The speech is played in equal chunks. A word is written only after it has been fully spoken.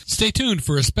Stay tuned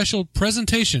for a special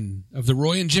presentation of the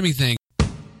Roy and Jimmy Thing.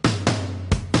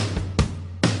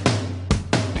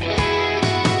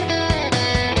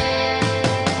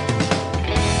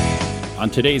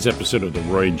 On today's episode of the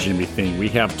Roy and Jimmy Thing, we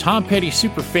have Tom Petty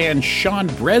superfan Sean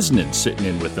Bresnan sitting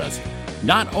in with us.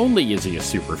 Not only is he a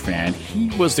superfan,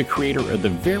 he was the creator of the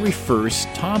very first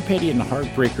Tom Petty and the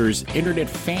Heartbreakers internet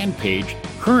fan page.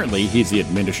 Currently, he's the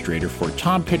administrator for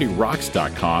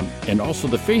TomPettyRocks.com and also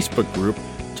the Facebook group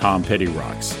Tom Petty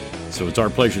Rocks. So it's our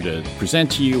pleasure to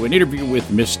present to you an interview with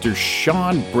Mr.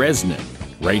 Sean Bresnan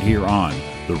right here on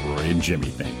the Roy and Jimmy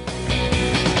Thing.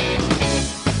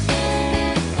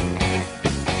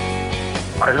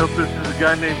 I hope this is a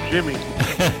guy named Jimmy.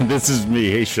 This is me.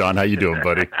 Hey, Sean, how you doing,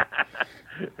 buddy?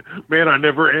 Man, I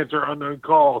never answer unknown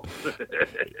calls.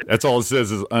 That's all it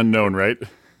says is unknown, right?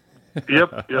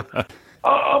 Yep.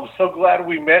 I'm so glad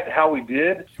we met how we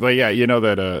did. Well, yeah, you know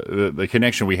that the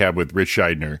connection we have with Rich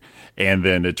Scheidner, and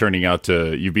then it turning out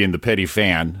to you being the Petty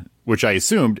fan, which I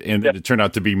assumed, and then it turned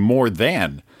out to be more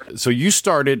than. So you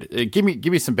started. Give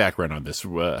me some background on this.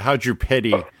 How'd your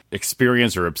Petty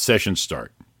experience or obsession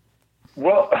start?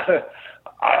 Well,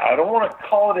 I don't want to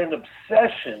call it an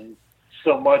obsession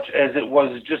so much as it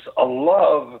was just a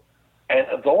love. And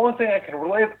the only thing I can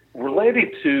relate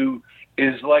it to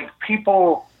is like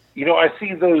people, you know, I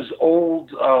see those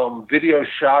old video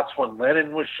shots when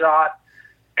Lennon was shot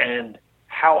and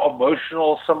how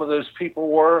emotional some of those people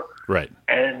were. Right.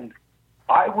 And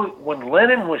when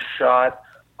Lennon was shot,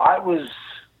 I was,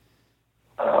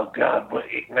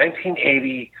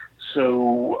 1980.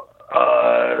 So,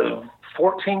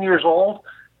 14 years old,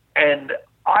 and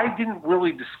I didn't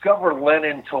really discover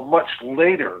Lennon until much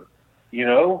later, you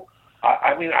know?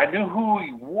 I mean, I knew who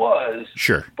he was,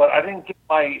 sure, but I didn't get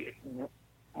my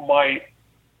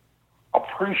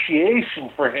appreciation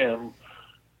for him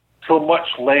till much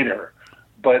later.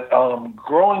 But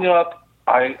growing up,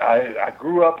 I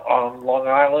grew up on Long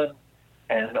Island,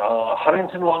 and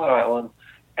Huntington, Long Island,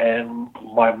 and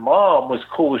my mom was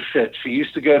cool as shit. She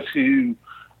used to go to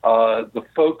the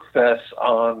folk fest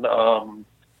on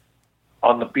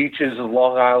the beaches of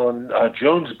Long Island.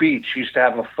 Jones Beach used to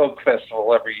have a folk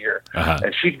festival every year.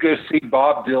 And she'd go see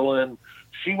Bob Dylan.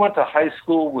 She went to high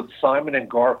school with Simon and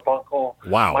Garfunkel.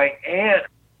 Wow. My aunt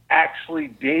actually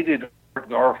dated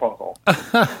Garfunkel.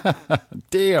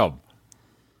 Damn.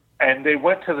 And they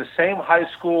went to the same high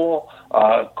school,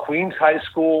 Queens High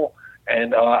School,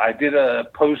 and I did a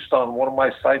post on one of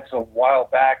my sites a while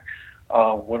back.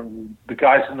 When the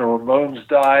guys in the Ramones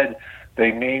died,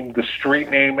 they named the street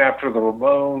name after the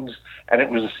Ramones, and it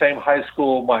was the same high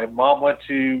school my mom went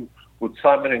to with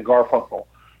Simon and Garfunkel.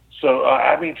 So,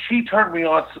 I mean, she turned me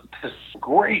on to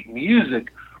great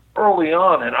music early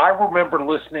on, and I remember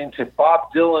listening to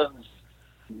Bob Dylan's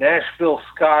Nashville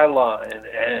Skyline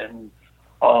and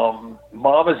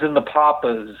Mamas and the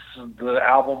Papas, the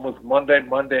album with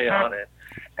Monday on it,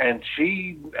 and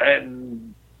she had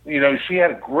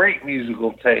a great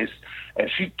musical taste, and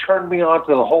she turned me on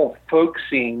to the whole folk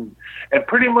scene and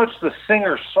pretty much the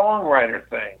singer-songwriter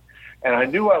thing. And I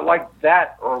knew I liked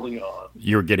that early on.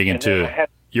 You were getting into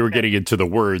the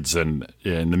words and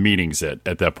the meanings at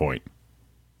that point.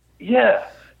 Yeah,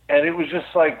 and it was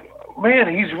just like,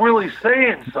 man, he's really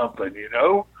saying something, you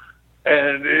know.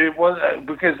 And it was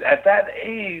because at that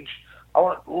age,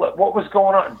 what was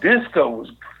going on? Disco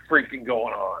was freaking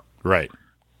going on, right?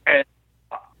 And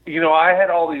you know, I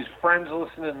had all these friends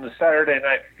listening to Saturday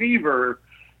Night Fever,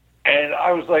 and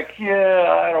I was like,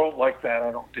 yeah, I don't like that.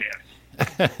 I don't dance.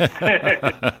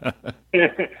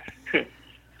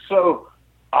 So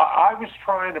I was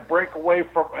trying to break away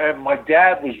from, and my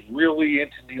dad was really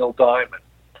into Neil Diamond.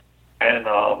 And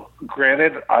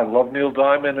granted, I love Neil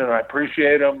Diamond, and I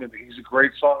appreciate him, and he's a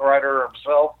great songwriter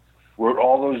himself. Wrote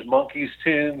all those Monkees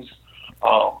tunes.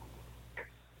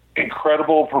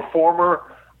 Incredible performer.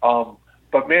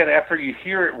 But, man, after you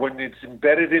hear it, when it's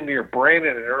embedded into your brain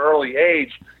at an early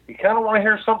age, you kind of want to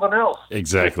hear something else.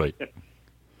 Exactly.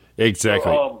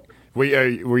 So,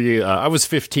 I was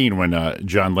 15 when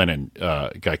John Lennon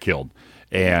got killed.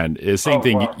 And the same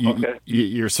thing,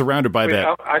 you're surrounded by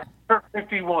that. I turned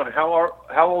 51. How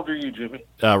old are you, Jimmy?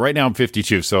 Right now I'm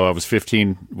 52, so I was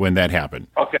 15 when that happened.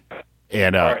 Okay.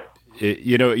 And,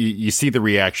 you see the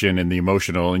reaction and the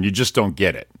emotional, and you just don't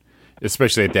get it,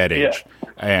 especially at that age. Yeah.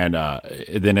 And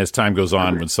then as time goes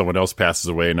on, when someone else passes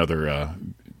away, another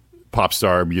pop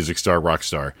star, music star, rock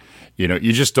star,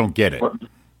 you just don't get it.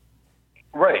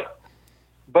 Right.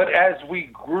 But as we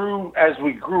grew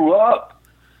up,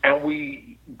 and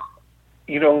we,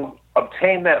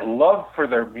 obtained that love for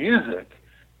their music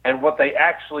and what they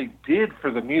actually did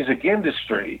for the music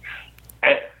industry,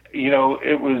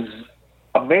 it was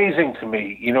amazing to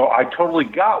me. I totally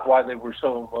got why they were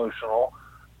so emotional,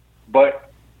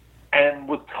 and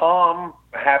with Tom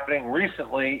happening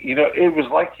recently, it was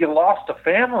like you lost a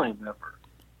family member.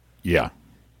 Yeah.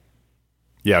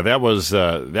 Yeah, that was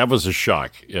a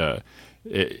shock. I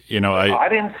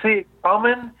didn't see it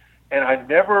coming, and I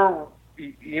never,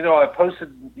 I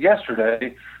posted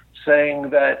yesterday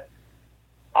saying that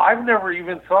I've never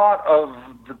even thought of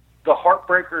the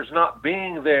Heartbreakers not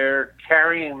being there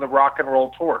carrying the rock and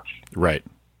roll torch. Right.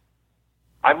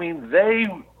 I mean,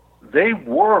 they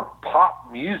were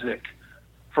pop music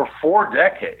for 4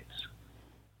 decades.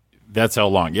 That's how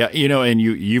long. Yeah, and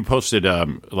you posted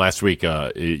last week.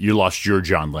 You lost your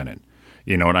John Lennon.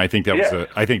 And I think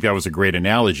that was a great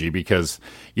analogy because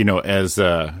as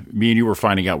me and you were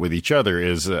finding out with each other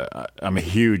I'm a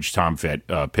huge Tom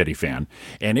Petty fan,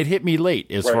 and it hit me late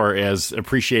as far as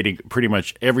appreciating pretty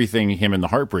much everything him and the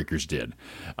Heartbreakers did.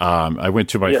 I went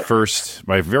to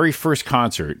my very first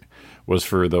concert was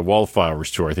for the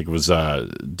Wallflowers tour. I think it was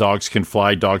Dogs Can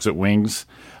Fly, Dogs at Wings.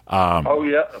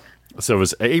 So it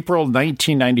was April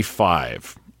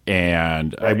 1995.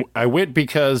 And I went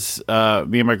because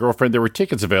me and my girlfriend, there were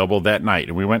tickets available that night,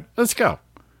 and we went, let's go.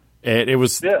 And it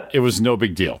was no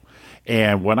big deal.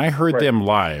 And when I heard them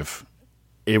live,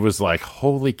 it was like,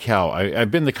 holy cow!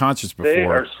 I've been to concerts before. They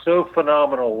are so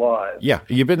phenomenal live. Yeah,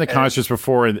 you've been to concerts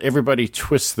before, and everybody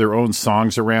twists their own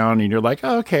songs around, and you're like,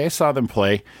 oh, okay, I saw them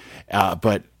play,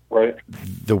 but. Right.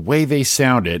 The way they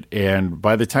sounded, and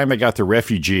by the time I got to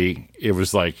Refugee, it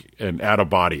was like an out of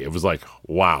body. It was like,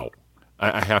 wow,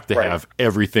 I have to have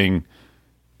everything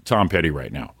Tom Petty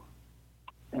right now.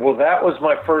 Well, that was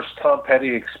my first Tom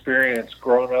Petty experience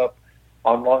growing up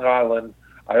on Long Island.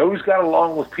 I always got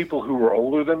along with people who were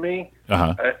older than me,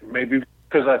 maybe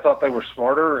because I thought they were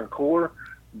smarter and cooler,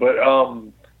 but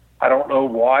I don't know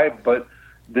why. But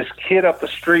this kid up the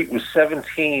street was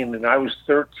 17 and I was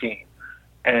 13.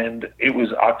 And it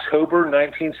was October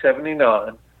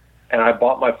 1979, and I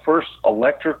bought my first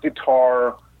electric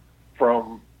guitar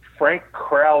from Frank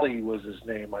Crowley was his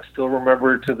name. I still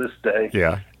remember it to this day.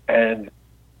 Yeah. And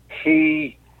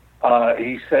he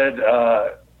said,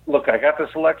 look, I got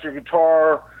this electric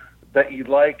guitar that you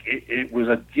like. It was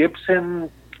a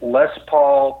Gibson Les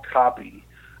Paul copy,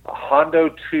 a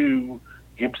Hondo 2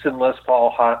 Gibson Les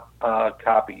Paul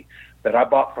copy that I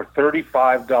bought for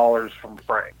 $35 from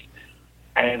Frank.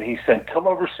 And he said, come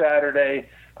over Saturday.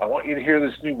 I want you to hear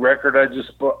this new record I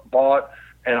just bought,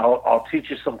 and I'll teach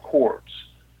you some chords.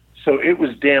 So it was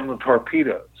Damn the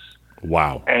Torpedoes.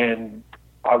 Wow. And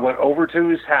I went over to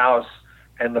his house,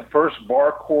 and the first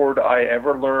bar chord I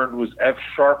ever learned was F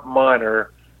sharp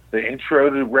minor, the intro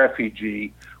to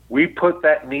Refugee. We put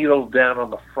that needle down on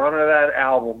the front of that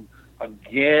album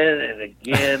again and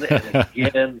again and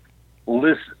again.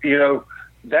 Listen,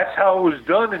 that's how it was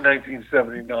done in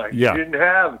 1979. Yeah. You didn't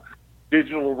have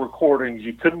digital recordings.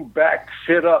 You couldn't back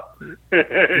shit up.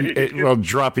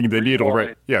 Dropping the needle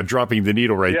right. Yeah, dropping the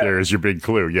needle right there is your big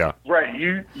clue. Yeah. Right.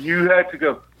 You had to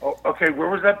go, oh, okay, where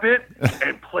was that bit?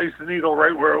 And place the needle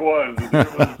right where it was.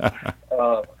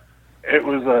 It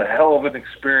was a hell of an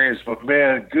experience, but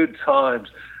man, good times.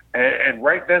 And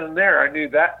right then and there, I knew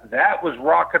that was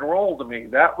rock and roll to me.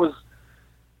 That was,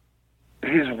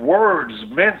 his words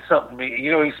meant something to me.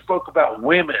 He spoke about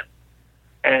women.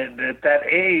 And at that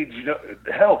age,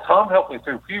 hell, Tom helped me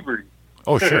through puberty.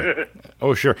 Oh, sure.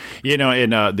 Oh, sure.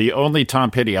 And the only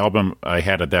Tom Petty album I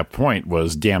had at that point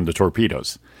was Damn the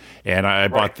Torpedoes. And I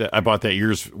bought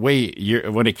that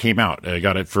when it came out. I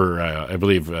got it for, I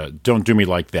believe, Don't Do Me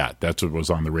Like That. That's what was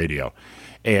on the radio.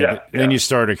 And then you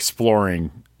start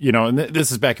exploring, and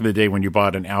this is back in the day when you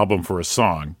bought an album for a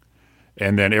song.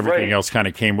 And then everything else kind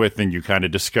of came with, and you kind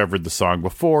of discovered the song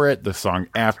before it, the song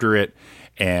after it.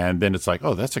 And then it's like,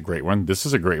 oh, that's a great one. This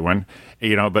is a great one.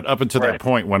 But up until that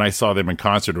point, when I saw them in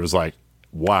concert, it was like,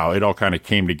 wow, it all kind of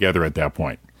came together at that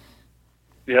point.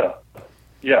 Yeah.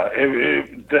 Yeah.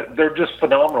 They're just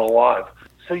phenomenal live.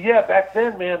 So, yeah, back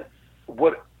then, man,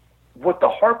 what the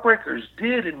Heartbreakers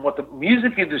did and what the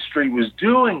music industry was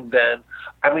doing then,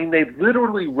 I mean, they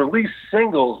literally released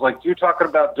singles like you're talking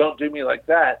about Don't Do Me Like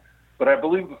That. But I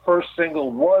believe the first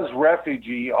single was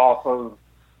Refugee off of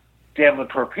Damn the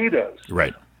Torpedoes.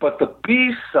 Right. But the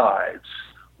B-sides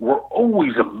were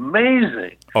always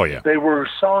amazing. Oh, yeah. They were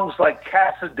songs like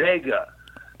Casadega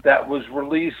that was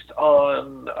released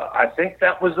on, I think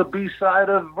that was the B-side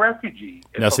of Refugee.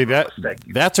 Now, see,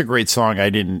 that's a great song I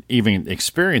didn't even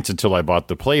experience until I bought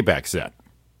the playback set.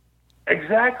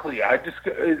 Exactly. I just,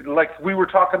 like we were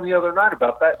talking the other night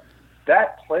about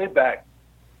that playback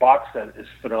box set is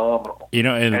phenomenal.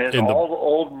 And all the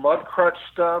old Mudcrutch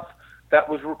stuff, that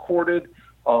was recorded.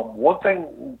 One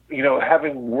thing,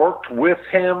 having worked with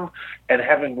him and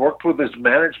having worked with his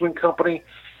management company,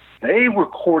 they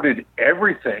recorded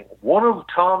everything. One of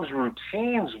Tom's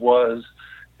routines was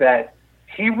that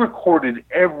he recorded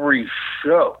every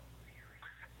show.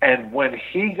 And when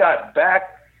he got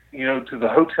back, to the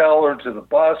hotel or to the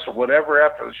bus or whatever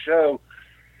after the show,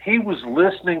 he was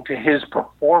listening to his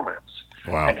performance.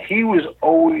 Wow. And he was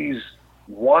always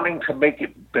wanting to make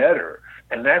it better.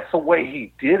 And that's the way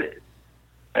he did it.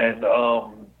 And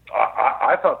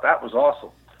I thought that was awesome.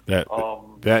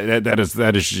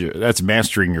 That's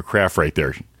mastering your craft right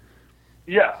there.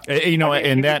 Yeah.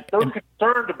 And that he was so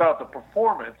concerned about the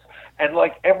performance. And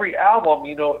like every album,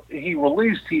 he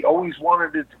released, he always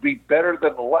wanted it to be better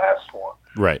than the last one.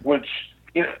 Right. Which,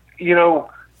 he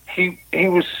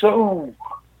was so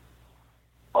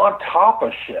on top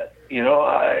of shit.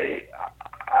 I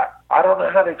don't know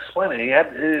how to explain it.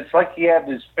 It's like he had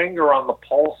his finger on the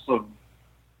pulse of,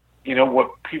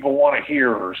 what people want to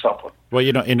hear or something. Well,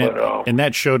 and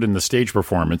that showed in the stage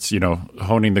performance,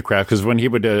 honing the craft. Because when he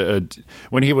would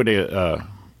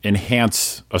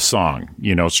enhance a song,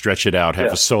 stretch it out,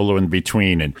 have a solo in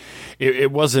between, and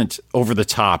it wasn't over the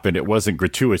top and it wasn't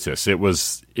gratuitous. It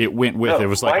went with. It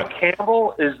was like Mike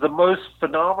Campbell is the most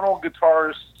phenomenal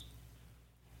guitarist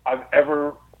I've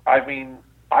ever. I mean,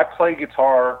 I play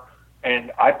guitar,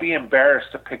 and I'd be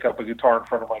embarrassed to pick up a guitar in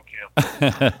front of Mike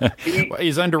Campbell.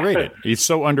 He's underrated. He's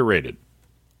so underrated.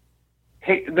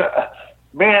 He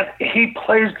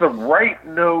plays the right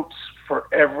notes for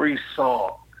every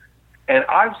song. And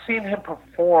I've seen him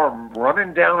perform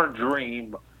Running Down a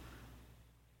Dream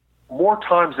more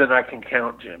times than I can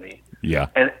count, Jimmy. Yeah.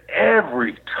 And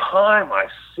every time I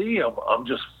see him, I'm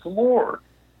just floored.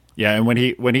 Yeah, and when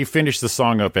he finished the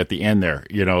song up at the end there,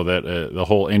 that the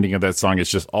whole ending of that song is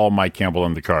just all Mike Campbell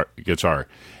on the guitar.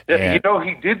 And,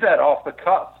 he did that off the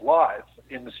cuff live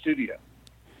in the studio.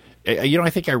 I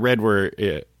think I read where,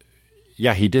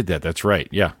 he did that. That's right.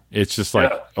 Yeah, it's just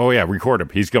like, record him.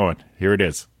 He's going. Here it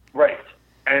is. Right,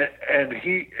 and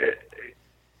he,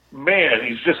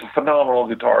 he's just a phenomenal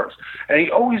guitarist, and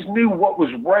he always knew what was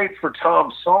right for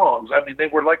Tom's songs. I mean, they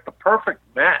were like the perfect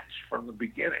match from the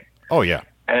beginning. Oh yeah,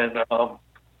 and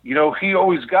he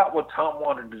always got what Tom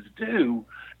wanted to do,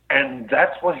 and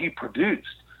that's what he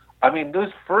produced. I mean,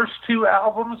 those first two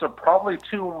albums are probably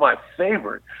two of my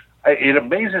favorite. It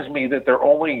amazes me that they're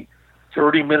only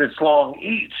 30 minutes long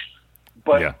each,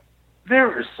 but. Yeah.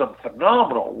 There is some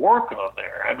phenomenal work on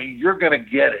there. I mean, you're going to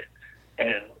get it.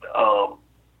 And,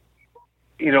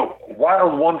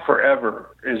 Wild One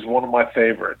Forever is one of my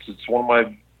favorites. It's one of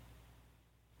my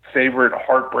favorite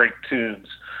Heartbreak tunes.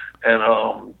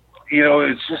 And,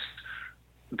 it's just,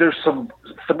 there's some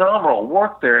phenomenal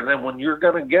work there. And then when You're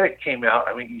Gonna Get It came out,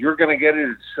 I mean, You're Gonna Get It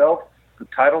itself, the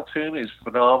title tune is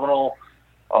phenomenal.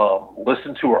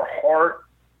 Listen to Her Heart.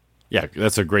 Yeah,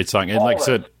 that's a great song. And like I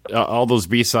said, all those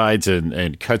B-sides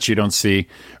and cuts you don't see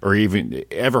or even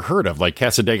ever heard of. Like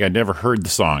Casadega, I never heard the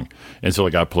song until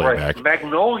it got played back.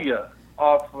 Magnolia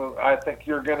off of I Think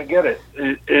You're Gonna Get It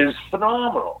is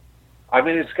phenomenal. I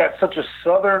mean, it's got such a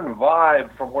southern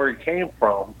vibe from where he came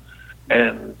from.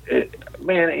 And,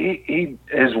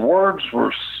 his words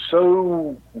were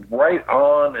so right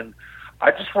on. And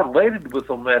I just related with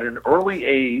them at an early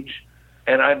age.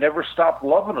 And I never stopped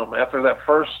loving them after that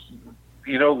first,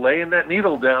 laying that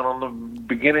needle down on the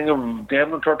beginning of Damn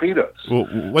the Torpedoes. Well,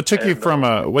 what took you from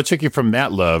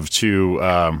that love to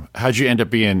how'd you end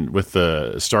up being with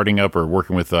starting up or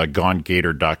working with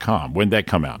GoneGator.com? When did that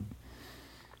come out?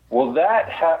 Well,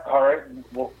 all right.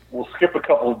 We'll skip a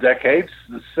couple of decades.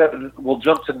 We'll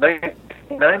jump to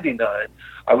 1999.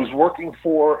 I was working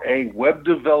for a web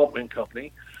development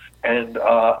company, and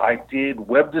I did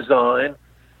web design.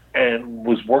 And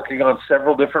was working on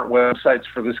several different websites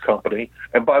for this company.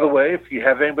 And by the way, if you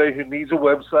have anybody who needs a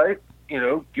website,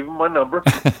 give them my number.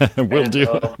 Will do.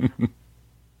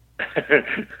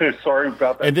 Sorry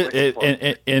about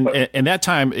that. And that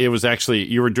time, it was actually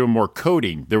you were doing more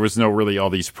coding. There was no really all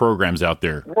these programs out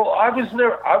there. Well, I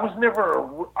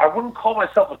wouldn't call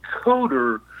myself a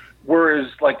coder. Whereas,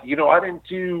 I didn't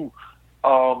do.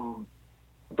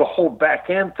 The whole back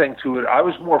end thing to it. I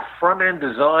was more front end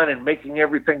design and making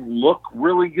everything look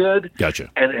really good. Gotcha.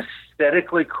 And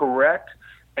aesthetically correct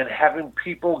and having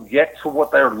people get to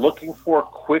what they're looking for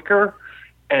quicker.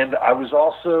 And I'm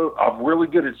really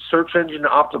good at search engine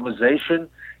optimization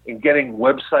and getting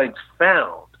websites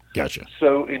found. Gotcha.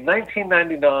 So in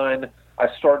 1999, I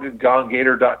started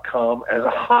GoneGator.com as a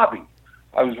hobby.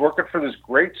 I was working for this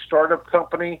great startup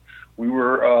company. We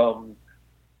were,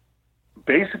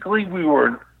 we were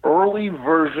an early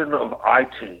version of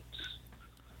iTunes.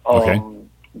 Okay.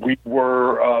 We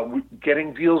were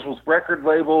getting deals with record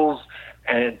labels,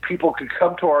 and people could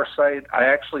come to our site. I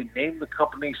actually named the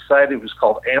company's site. It was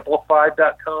called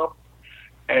Amplified.com,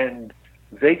 and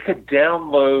they could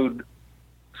download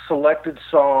selected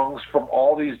songs from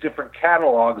all these different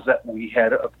catalogs that we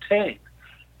had obtained.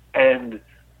 And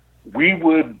we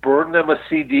would burn them a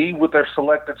CD with their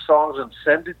selected songs and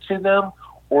send it to them,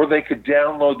 or they could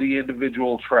download the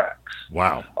individual tracks.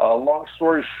 Wow. Long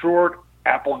story short,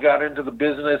 Apple got into the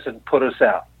business and put us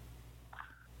out.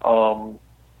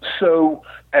 So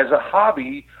as a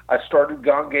hobby, I started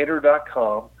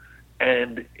GoneGator.com,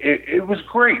 and it was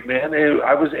great, man.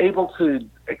 I was able to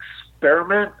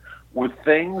experiment with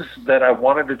things that I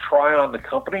wanted to try on the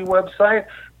company website,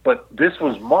 but this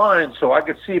was mine, so I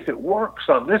could see if it works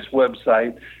on this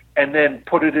website and then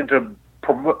put it into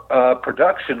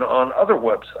production on other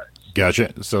websites.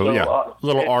 Gotcha. So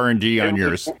little R&D on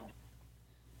yours.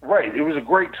 Right. It was a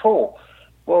great tool.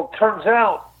 Well, it turns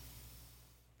out,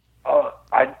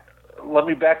 let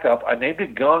me back up. I named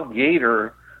it Gone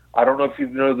Gator. I don't know if you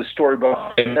know the story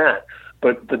behind that,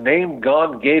 but the name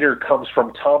Gone Gator comes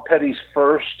from Tom Petty's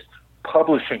first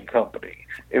publishing company.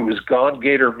 It was Gone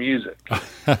Gator Music.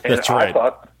 That's and right. I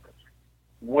thought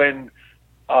when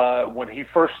he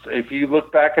first, if you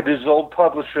look back at his old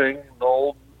publishing, the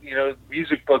old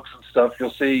music books and stuff,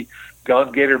 you'll see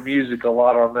Gone Gator Music a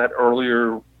lot on the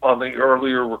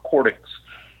earlier recordings.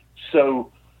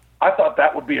 So I thought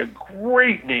that would be a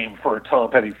great name for a Tom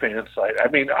Petty fan site. I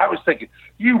mean, I was thinking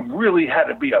you really had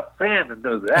to be a fan to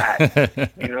know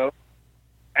that,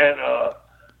 And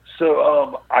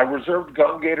so I reserved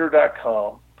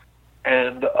GoneGator.com,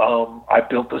 and I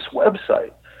built this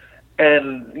website.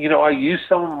 And, I used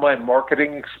some of my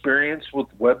marketing experience with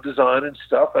web design and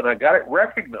stuff, and I got it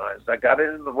recognized. I got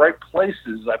it in the right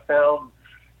places. I found,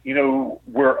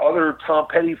 where other Tom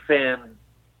Petty fans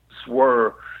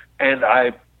were, and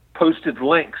I posted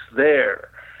links there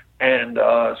and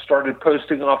started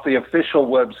posting off the official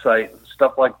website and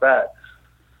stuff like that.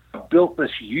 I built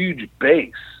this huge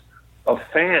base of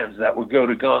fans that would go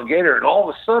to Gone Gator, and all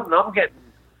of a sudden I'm getting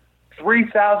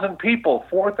 3,000 people,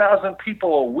 4,000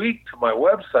 people a week to my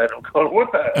website. I'm going,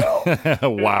 what the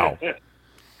hell? Wow.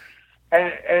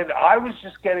 And I was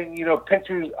just getting,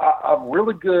 pictures. I'm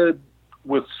really good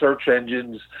with search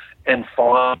engines and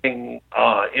finding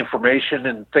information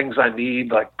and things I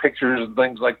need, like pictures and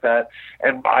things like that.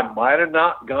 And I might have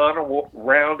not gone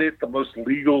around it the most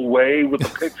legal way with the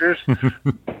pictures,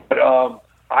 but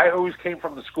I always came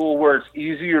from the school where it's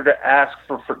easier to ask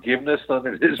for forgiveness than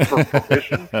it is for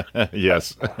permission.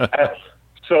 Yes.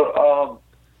 So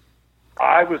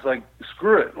I was like,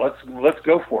 screw it, let's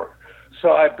go for it.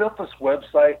 So I built this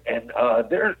website, and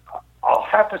I'll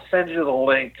have to send you the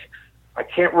link. I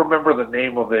can't remember the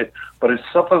name of it, but it's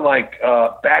something like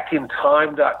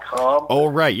backintime.com. Oh,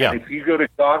 right, yeah. And if you go to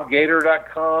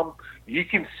GoneGator.com, you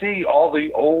can see all the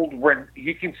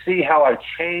you can see how I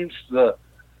changed the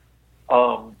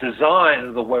design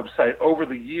of the website over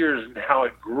the years and how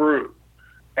it grew.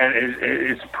 And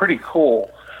it's pretty cool.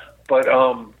 But,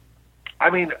 I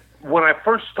mean, when I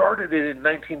first started it in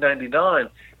 1999,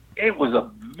 it was a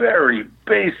very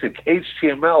basic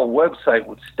HTML website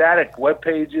with static web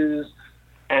pages.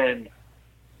 And,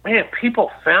 man,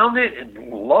 people found it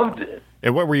and loved it.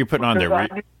 And what were you putting on there? I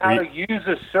knew how to use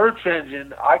a search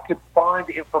engine. I could find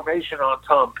information on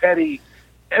Tom Petty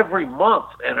every month,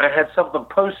 and I had something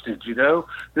posted,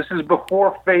 This is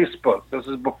before Facebook. This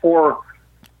is before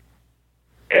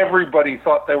everybody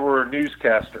thought they were a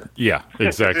newscaster. Yeah,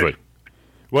 exactly.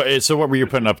 Well, so what were you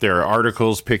putting up there?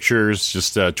 Articles, pictures,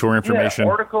 just tour information?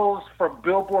 Yeah, articles from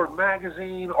Billboard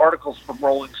magazine, articles from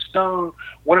Rolling Stone,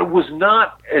 when it was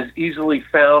not as easily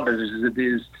found as it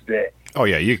is today. Oh,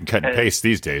 yeah, you can cut and paste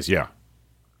these days, yeah.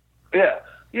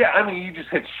 Yeah, I mean, you just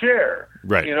hit share,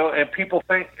 right? And people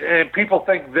think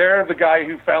they're the guy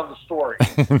who found the story.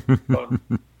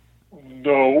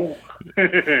 No,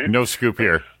 no scoop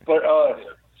here. But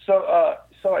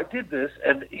so I did this,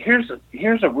 and here's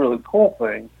a really cool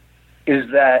thing, is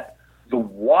that the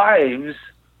wives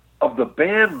of the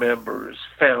band members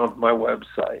found my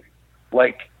website.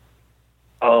 Like,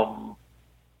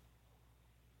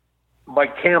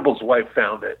 Mike Campbell's wife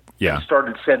found it. Yeah, and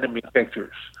started sending me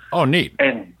pictures. Oh, neat.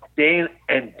 And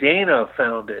Dana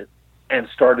found it and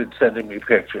started sending me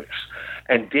pictures.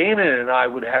 And Dana and I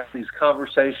would have these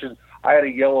conversations. I had a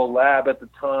yellow lab at the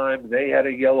time. They had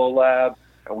a yellow lab,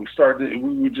 and we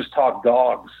would just talk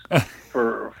dogs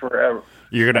for forever.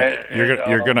 You're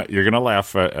gonna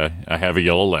laugh. I have a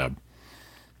yellow lab.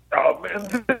 Oh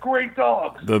man, they're great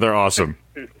dogs. They're awesome.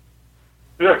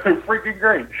 They're freaking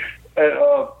great. And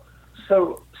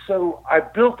so I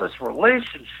built this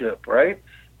relationship, right?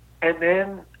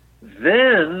 And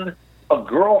then a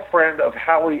girlfriend of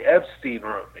Howie Epstein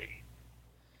wrote me.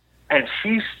 And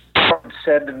she started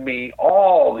sending me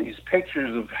all these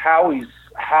pictures of Howie's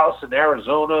house in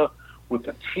Arizona with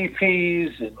the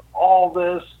teepees and all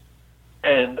this.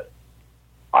 And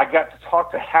I got to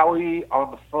talk to Howie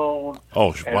on the phone.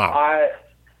 Oh, wow.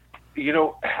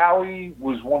 Howie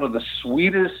was one of the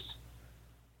sweetest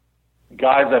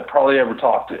guys I've probably ever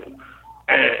talked to.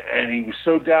 And he was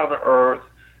so down to earth.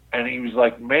 And he was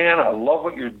like, man, I love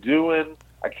what you're doing.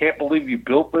 I can't believe you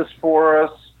built this for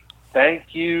us.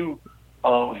 Thank you.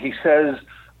 He says,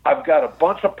 I've got a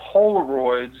bunch of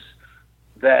Polaroids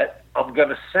that I'm going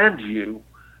to send you.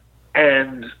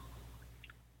 And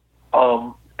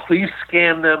please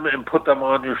scan them and put them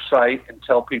on your site and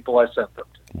tell people I sent them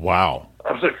to you. Wow.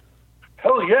 I was like,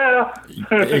 hell yeah.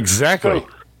 Exactly.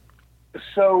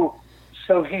 So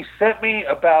he sent me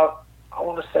about, I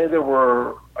want to say there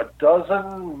were a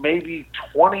dozen, maybe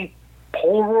 20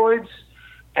 Polaroids.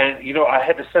 And, I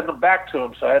had to send them back to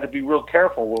him, so I had to be real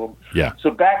careful with them. Yeah.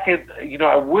 So back in,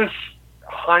 I wish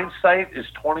hindsight is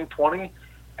 20/20,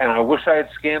 and I wish I had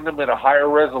scanned them at a higher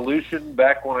resolution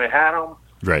back when I had them.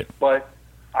 Right. But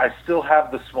I still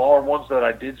have the smaller ones that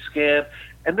I did scan,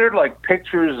 and they're like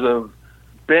pictures of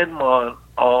Benmont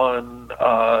on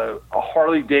a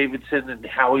Harley Davidson in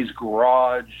Howie's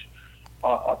garage,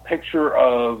 a picture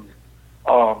of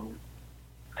Tom's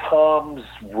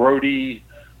roadie,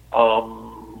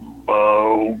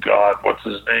 oh God, what's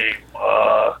his name?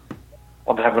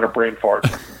 I'm having a brain fart.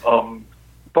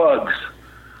 Bugs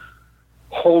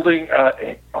holding a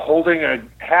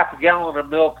half a gallon of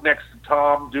milk next to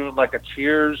Tom, doing like a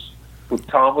cheers with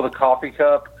Tom with a coffee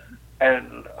cup,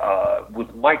 and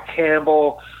with Mike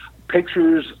Campbell.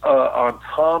 Pictures on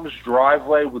Tom's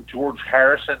driveway with George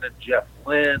Harrison and Jeff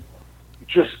Lynne.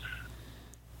 Just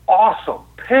awesome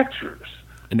pictures.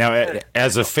 Now,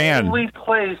 as a fan, the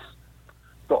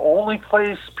only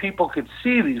place people could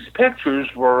see these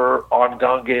pictures were on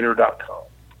GoneGator.com.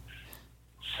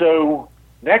 So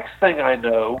next thing I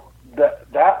know,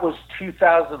 that was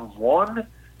 2001,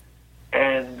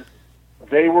 and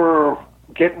they were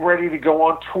getting ready to go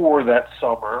on tour that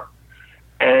summer,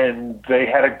 and they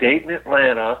had a date in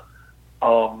Atlanta.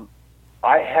 I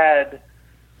had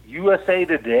USA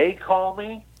Today call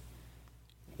me.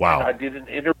 wow. And I did an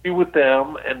interview with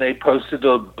them, and they posted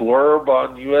a blurb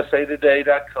on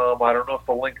usatoday.com. I don't know if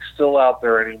the link's still out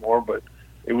there anymore, but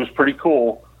it was pretty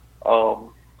cool.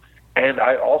 And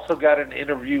I also got an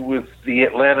interview with the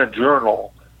Atlanta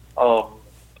Journal.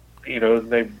 And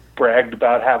they bragged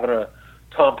about having a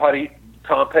Tom Petty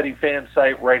fan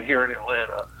site right here in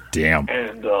Atlanta. Damn.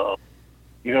 And,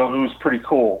 it was pretty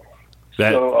cool.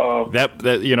 From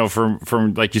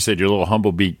like you said, your little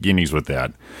humble beginnings with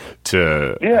that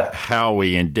to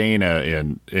Howie and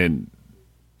Dana and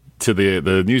to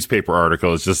the newspaper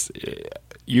article, it's just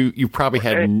you probably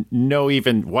had no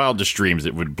even wildest dreams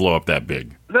it would blow up that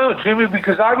big. No, Jimmy,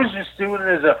 because I was just doing it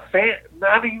as a fan.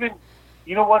 Not even,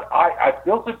 you know what? I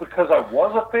built it because I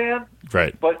was a fan,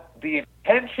 right? But the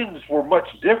intentions were much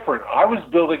different. I was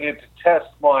building it to test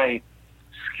my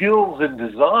skills in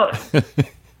design.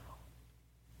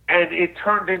 And it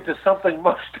turned into something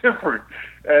much different,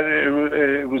 and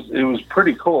it was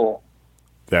pretty cool.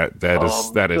 That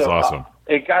is awesome.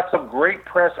 It got some great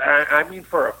press. I mean,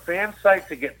 for a fan site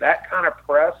to get that kind of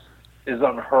press is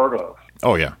unheard of.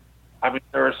 Oh yeah. I mean,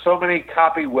 there are so many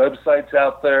copy websites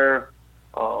out there.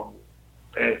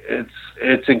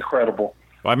 It's incredible.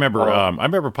 Well, I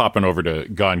remember popping over to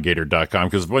GoneGator.com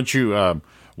because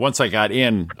once I got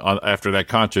in after that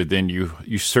concert, then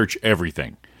you search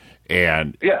everything.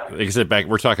 And like I said,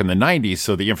 we're talking the 90s,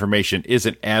 so the information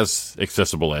isn't as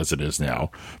accessible as it is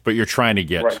now. But you're trying to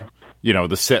get,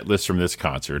 the set list from this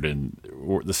concert and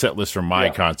the set list from my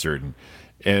concert,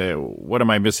 and what am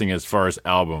I missing as far as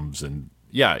albums? And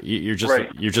you're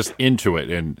just into it.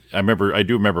 And I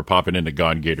do remember popping into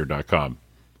GoneGator.com.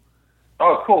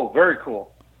 Oh, cool! Very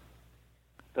cool.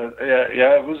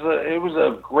 It was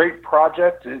a great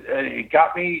project. It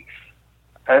got me.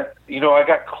 I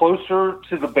got closer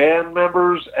to the band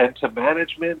members and to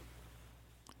management.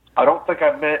 I don't think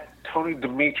I met Tony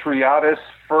Dimitriadis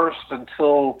first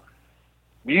until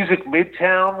Music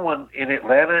Midtown in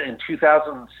Atlanta in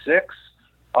 2006,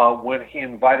 when he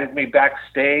invited me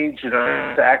backstage, and I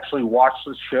had to actually watch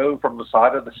the show from the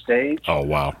side of the stage. Oh,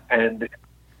 wow. And,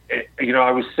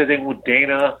 I was sitting with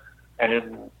Dana,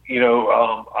 and,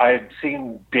 I had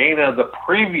seen Dana the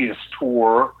previous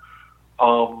tour,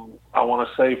 I want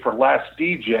to say for Last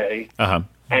DJ,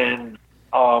 and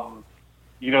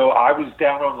I was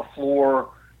down on the floor,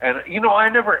 And, I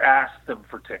never asked them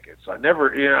for tickets. I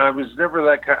was never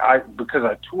that kind, because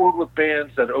I toured with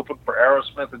bands that opened for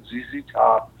Aerosmith and ZZ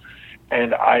Top,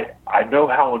 and I know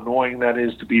how annoying that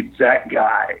is to be that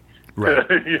guy. Right.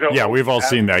 Yeah, we've all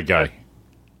seen that guy.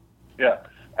 Yeah.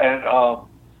 And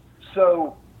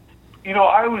so,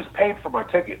 I was paid for my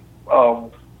ticket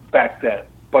back then,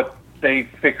 but they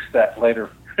fixed that later.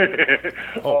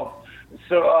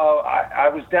 So I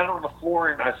was down on the floor,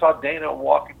 and I saw Dana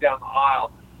walking down the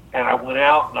aisle, and I went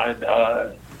out, and I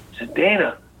said,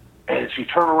 Dana, and she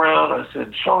turned around, and I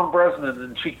said, Sean Bresnan,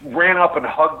 and she ran up and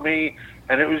hugged me,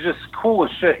 and it was just cool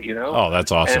as shit, Oh,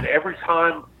 that's awesome. And every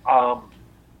time,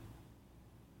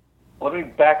 let me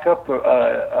back up,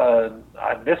 I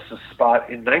missed a spot.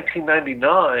 In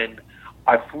 1999,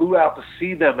 I flew out to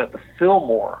see them at the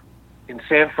Fillmore in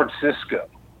San Francisco.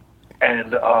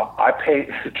 And I paid,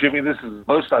 Jimmy, this is the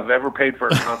most I've ever paid for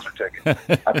a concert ticket.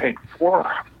 I paid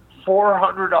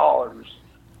 $400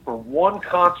 for one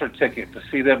concert ticket to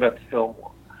see them at the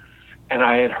Fillmore. And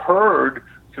I had heard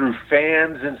through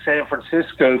fans in San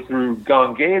Francisco, through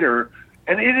Gone Gator,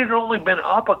 and it had only been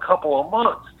up a couple of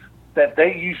months, that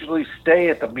they usually stay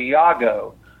at the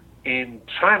Miyago in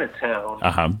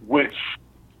Chinatown, which,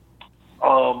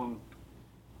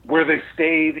 where they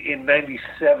stayed in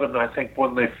 97, I think,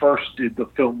 when they first did the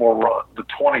Fillmore run, the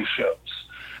 20 shows.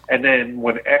 And then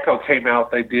when Echo came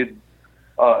out, they did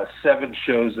 7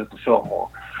 shows at the Fillmore.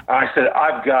 And I said,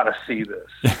 I've got to see this.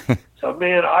 So,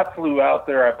 man, I flew out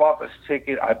there. I bought this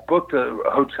ticket. I booked a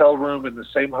hotel room in the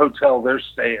same hotel they're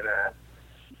staying at.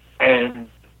 And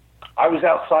I was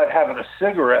outside having a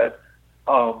cigarette,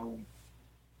 and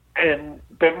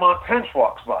Benmont Tench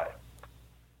walks by.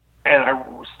 And I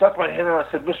stuck my hand out.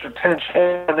 I said, Mr. Tench,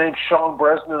 hey, my name's Sean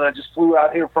Bresnan. I just flew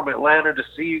out here from Atlanta to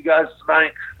see you guys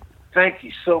tonight. Thank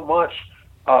you so much.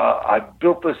 I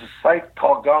built this site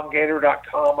called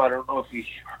GoneGator.com. I don't know if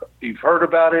you've heard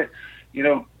about it.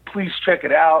 Please check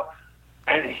it out.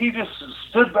 And he just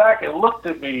stood back and looked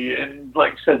at me and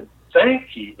said,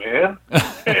 thank you, man.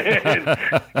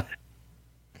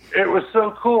 It was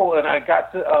so cool. And I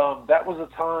got to, that was a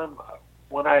time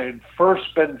when I had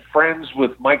first been friends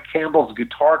with Mike Campbell's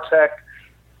guitar tech,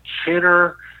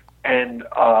 Chinner, and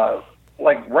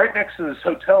right next to this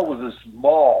hotel was this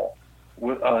mall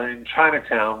in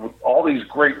Chinatown with all these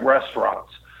great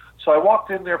restaurants. So I walked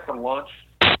in there for lunch.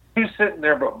 He was sitting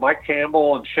there, but Mike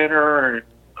Campbell and Chinner and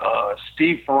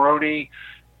Steve Ferroni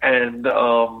and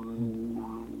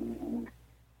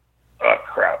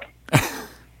crap.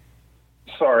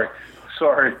 Sorry.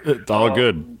 It's all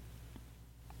good.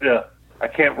 Yeah, I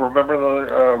can't remember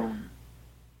the.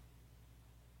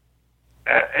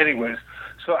 Anyways,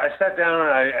 so I sat down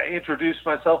and I introduced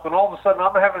myself, and all of a sudden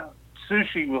I'm having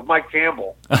sushi with Mike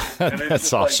Campbell. And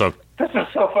That's awesome. This is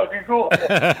so fucking cool.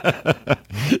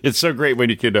 It's so great when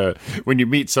you could when you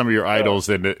meet some of your idols,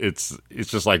 and it's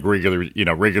just like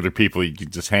regular people. You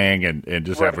can just hang and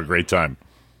just have a great time.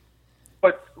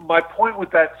 But my point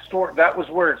with that story, that was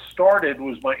where it started,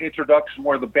 was my introduction,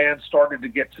 where the band started to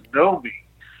get to know me.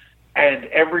 And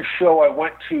every show I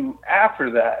went to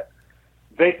after that,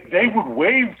 they would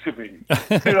wave to me.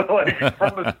 It's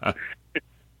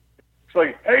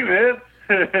like, hey, man.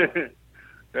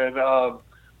 And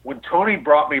when Tony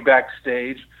brought me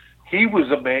backstage, he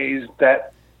was amazed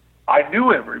that I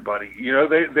knew everybody.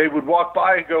 They would walk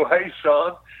by and go, hey,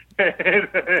 Sean.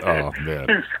 Oh,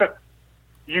 man.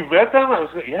 You met them? I was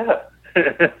like, yeah.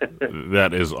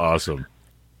 That is awesome.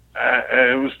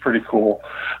 It was pretty cool.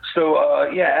 So,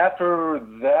 after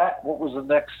that, what was the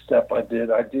next step I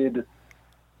did? I did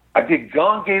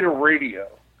Gone Gator Radio.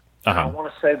 I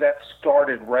want to say that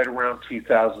started right around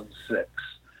 2006.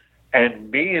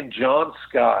 And me and John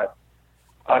Scott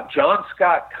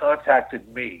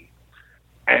contacted me,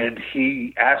 and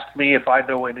he asked me if I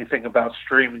know anything about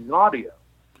streaming audio.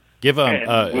 With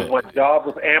my job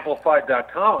with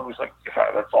Amplified.com, I was like,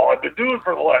 God, that's all I've been doing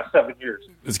for the last 7 years.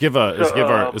 Let's give our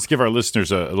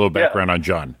listeners a little background on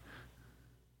John.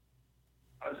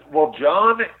 Well,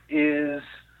 John is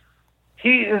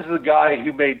the guy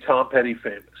who made Tom Petty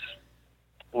famous.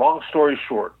 Long story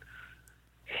short,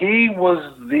 he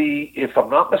was if I'm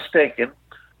not mistaken,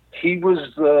 he was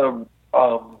the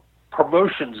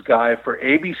promotions guy for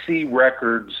ABC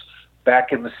Records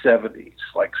back in the 70s,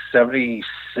 like 76,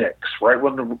 right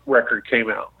when the record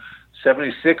came out,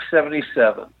 76,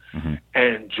 77. Mm-hmm.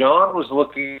 And John was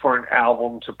looking for an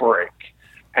album to break.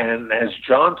 And as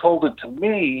John told it to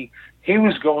me, he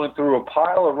was going through a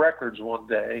pile of records one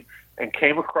day and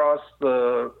came across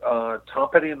the Tom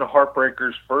Petty and the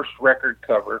Heartbreakers first record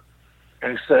cover.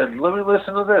 And he said, let me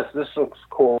listen to this. This looks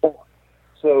cool.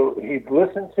 So he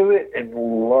listened to it and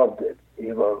loved it.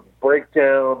 He loved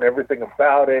Breakdown, everything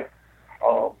about it.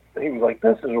 He was like,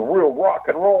 this is a real rock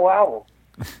and roll album.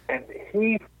 And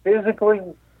he physically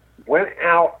went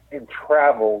out and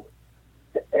traveled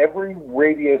to every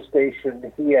radio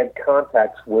station he had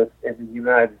contacts with in the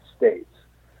United States.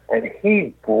 And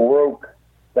he broke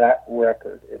that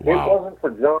record. If it wasn't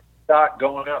for John Scott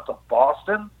going out to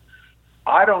Boston,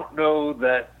 I don't know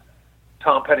that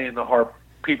Tom Petty and the Harp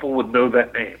people would know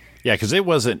that name. Yeah, because it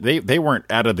wasn't they weren't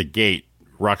out of the gate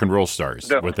rock and roll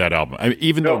stars with that album. I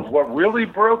mean, what really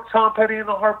broke Tom Petty and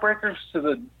the Heartbreakers to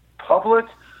the public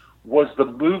was the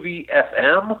movie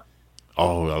FM.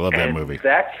 Oh, I love that movie.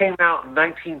 That came out in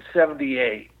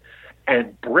 1978,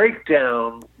 and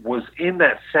Breakdown was in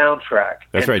that soundtrack.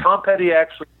 That's right. Tom Petty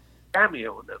actually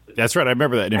cameo in that movie. That's right. I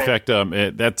remember that. In fact,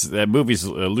 that movie's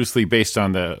loosely based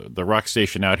on the rock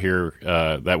station out here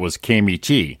that was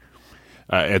KMET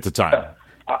at the time.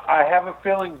 I have a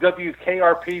feeling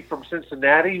WKRP from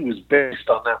Cincinnati was based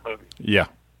on that movie. Yeah.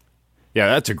 Yeah,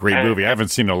 that's a great movie. I haven't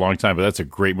seen it in a long time, but that's a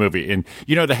great movie. And,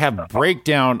 to have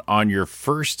Breakdown on your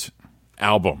first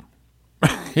album,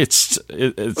 it's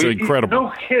incredible.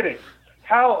 No kidding.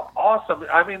 How awesome.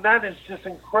 I mean, that is just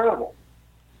incredible.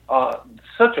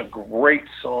 Such a great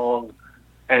song.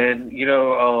 And,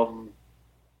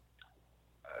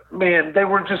 man, they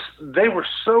were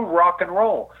so rock and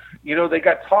roll. They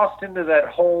got tossed into that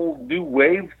whole new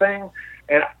wave thing,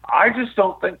 and I just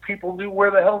don't think people knew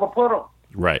where the hell to put them.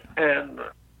 Right. And,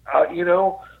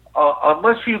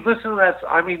 unless you listen to that,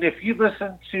 I mean, if you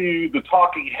listen to the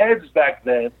Talking Heads back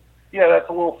then, yeah, that's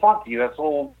a little funky. That's a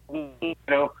little,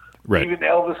 right. Even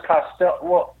Elvis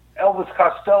Costello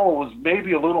was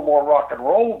maybe a little more rock and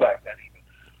roll back then even.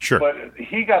 Sure. But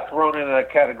he got thrown into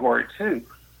that category too.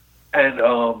 And,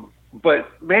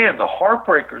 but man, the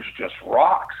Heartbreakers just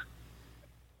rocks.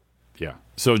 Yeah.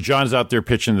 So John's out there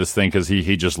pitching this thing because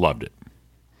he just loved it.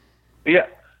 Yeah.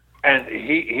 And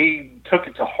he took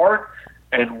it to heart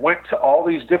and went to all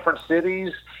these different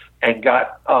cities and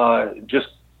got just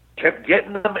kept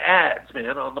getting them ads,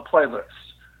 man, on the playlist.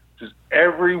 Just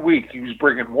every week he was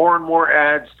bringing more and more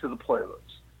ads to the playlist.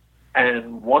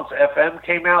 And once FM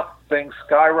came out, things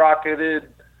skyrocketed.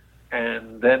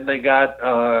 And then they got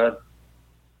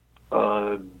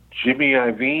Jimmy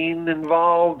Iovine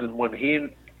involved, and when he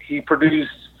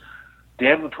produced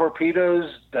Damn the Torpedoes,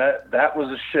 that was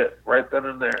a shit right then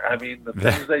and there. I mean, the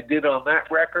things they did on that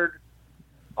record,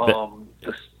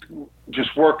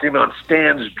 just working on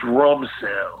Stan's drum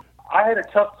sound. I had a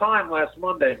tough time last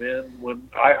Monday, man, when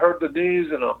I heard the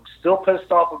news, and I'm still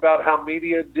pissed off about how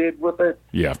media did with it.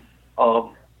 Yeah.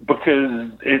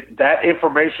 Because that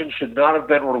information should not have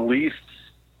been released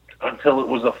until it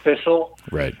was official.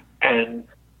 Right. And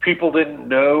people didn't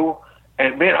know.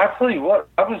 And, man, I tell you what,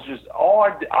 I was just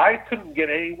I couldn't get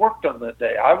any work done that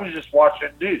day. I was just watching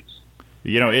news.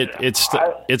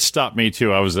 It stopped me,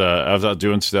 too. I was out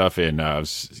doing stuff, and I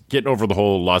was getting over the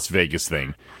whole Las Vegas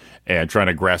thing and trying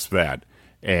to grasp that.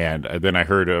 And then I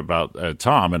heard about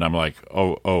Tom, and I'm like,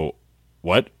 oh,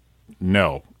 what?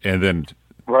 No. And then...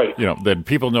 Right. Then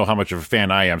people know how much of a fan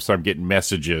I am, so I'm getting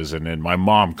messages, and then my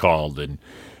mom called. And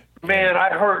man, I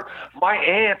heard my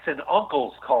aunts and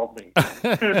uncles called me.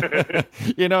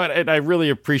 And I really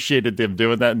appreciated them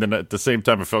doing that. And then at the same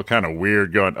time, I felt kind of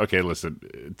weird going, okay,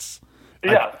 listen,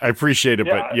 I appreciate it,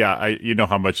 but you know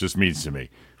how much this means to me.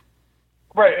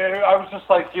 Right. And I was just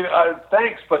like,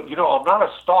 thanks, but, I'm not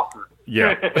a stalker.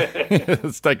 Yeah.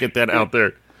 Let's not get that out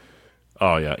there.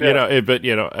 Oh yeah.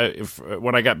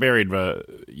 When I got married,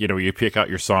 you pick out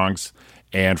your songs,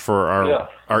 and for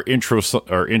our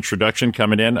introduction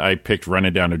coming in, I picked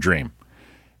 "Running Down a Dream,"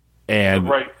 and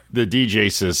the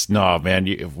DJ says, "No, man,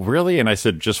 really?" And I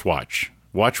said, "Just watch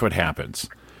what happens,"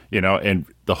 And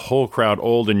the whole crowd,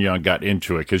 old and young, got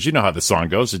into it because you know how the song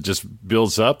goes; it just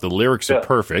builds up. The lyrics are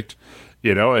perfect,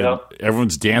 and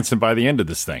everyone's dancing by the end of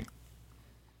this thing.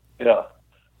 Yeah.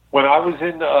 When I was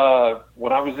in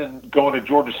going to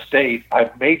Georgia State,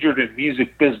 I majored in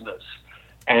music business,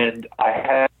 and I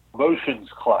had a promotions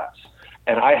class,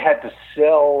 and I had to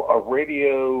sell a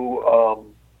radio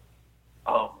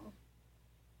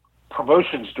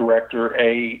promotions director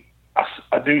a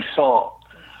new song.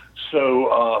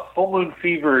 So Full Moon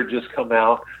Fever had just come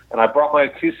out, and I brought my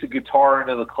acoustic guitar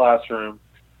into the classroom,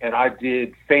 and I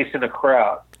did Facing a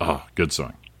Crowd. Oh, good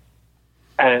song.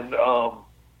 And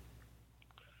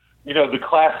the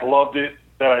class loved it,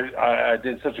 that I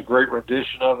did such a great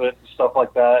rendition of it and stuff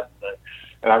like that.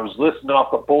 And I was listing off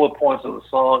the bullet points of the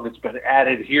song. It's been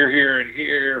added here, here, and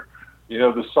here.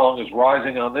 The song is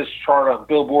rising on this chart on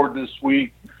Billboard this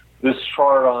week, this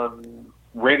chart on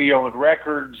Radio and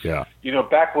Records. Yeah.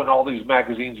 Back when all these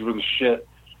magazines were the shit.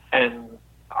 and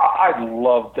I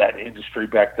loved that industry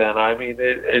back then. I mean,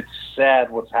 it's sad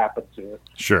what's happened to it.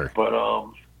 Sure. But,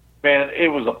 man, it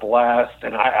was a blast,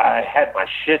 and I had my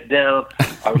shit down.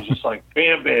 I was just like,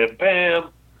 bam, bam, bam.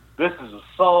 This is a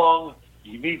song.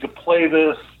 You need to play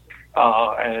this.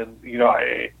 And, you know,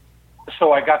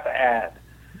 so I got the ad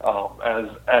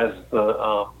as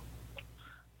the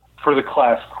for the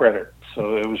class credit.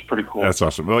 So it was pretty cool. That's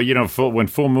awesome. Well, you know, when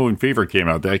Full Moon Fever came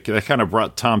out, that kind of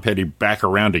brought Tom Petty back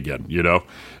around again, you know?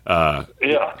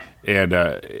 Yeah. And,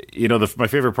 you know, my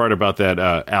favorite part about that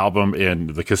album and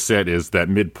the cassette is that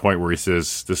midpoint where he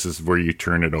says, this is where you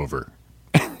turn it over.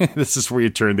 This is where you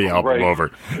turn the album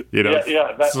over. You know,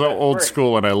 that's old great.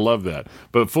 school, and I love that.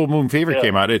 But Full Moon Fever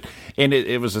came out, and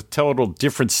it was a total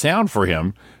different sound for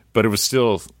him, but it was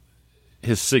still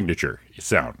his signature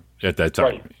sound at that time.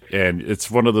 Right. And it's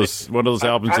one of those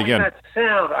albums again. That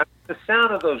sound, the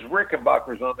sound of those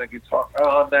Rickenbackers on that guitar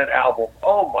on that album.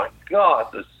 Oh my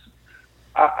God!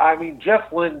 I mean,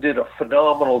 Jeff Lynne did a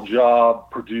phenomenal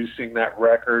job producing that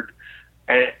record.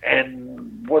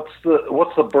 And what's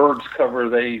the Birds cover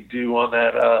they do on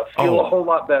that? Feel a whole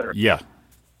lot better. Yeah,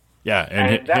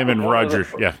 and him and Roger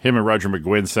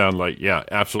McGuinn sound like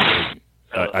absolutely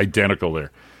identical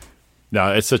there.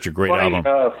 No, it's such a great album.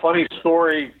 Funny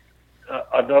story.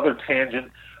 Another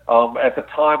tangent. At the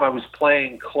time, I was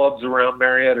playing clubs around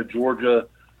Marietta, Georgia,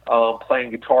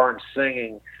 playing guitar and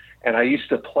singing, and I used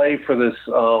to play for this.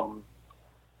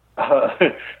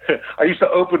 I used to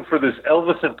open for this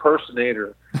Elvis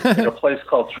impersonator in a place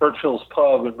called Churchill's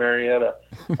Pub in Marietta.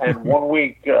 And one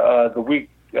week,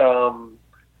 Damn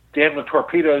the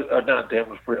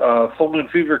Torpedo, Full Moon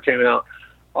Fever came out.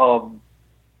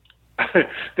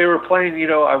 They were playing, you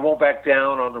know, I Won't Back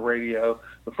Down on the radio.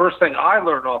 The first thing I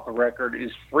learned off the record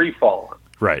is Free Fallin'.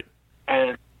 Right.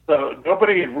 And so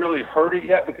nobody had really heard it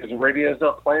yet because the radio's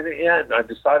not playing it yet. And I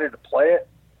decided to play it.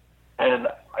 And,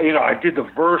 you know, I did the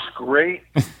verse great,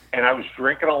 and I was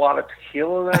drinking a lot of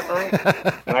tequila that night.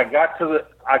 And I got to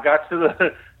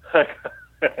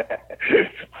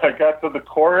the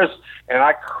chorus, and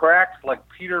I cracked like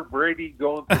Peter Brady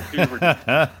going through puberty.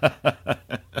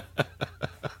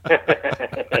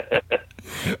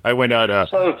 I went out.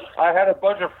 So I had a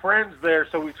bunch of friends there,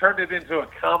 so we turned it into a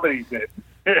comedy bit.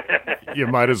 You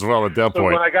might as well at that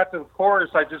point. When I got to the chorus,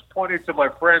 I just pointed to my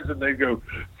friends, and they go,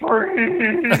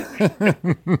 "Free!"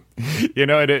 You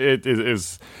know, it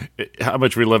is how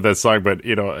much we love that song. But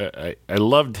you know, I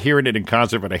loved hearing it in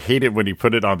concert, but I hate it when you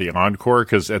put it on the encore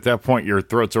because at that point your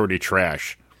throat's already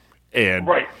trash, and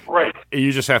right,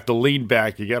 you just have to lean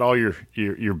back. You got all your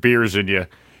beers in you,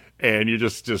 and you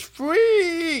just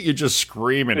free. You're just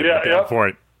screaming it at that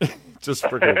point, just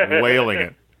freaking wailing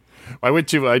it. I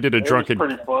did a drunken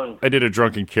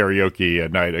karaoke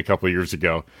night a couple of years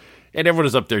ago, and everyone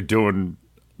was up there doing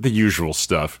the usual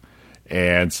stuff.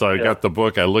 And so I got the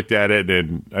book, I looked at it,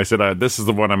 and I said, this is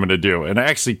the one I'm going to do. And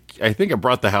I think I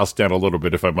brought the house down a little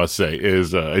bit, if I must say,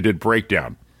 I did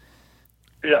Breakdown.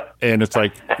 Yeah. And it's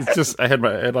just, I had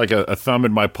like a thumb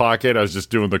in my pocket. I was just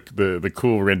doing the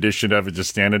cool rendition of it,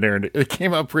 just standing there, and it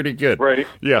came out pretty good. Right.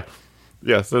 Yeah.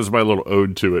 Yeah, so that's my little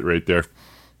ode to it right there.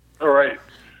 All right.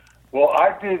 Well,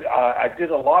 I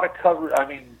did a lot of cover. I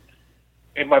mean,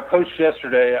 in my post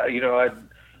yesterday, you know, I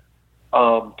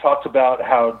talked about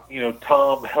how, you know,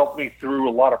 Tom helped me through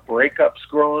a lot of breakups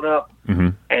growing up,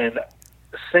 and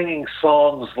singing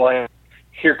songs like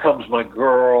 "Here Comes My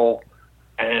Girl"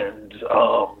 and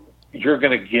 "You're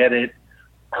Gonna Get It,"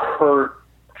 "Hurt"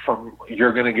 from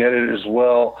 "You're Gonna Get It" as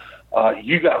well.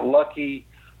 "You Got Lucky."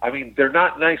 I mean, they're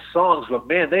not nice songs, but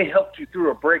man, they helped you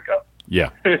through a breakup.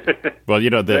 Yeah. Well, you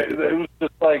know, it was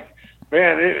just like,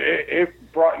 man, it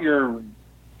brought your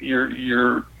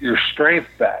strength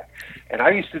back. And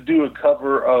I used to do a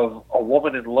cover of "A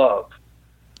Woman in Love"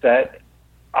 that,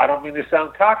 I don't mean to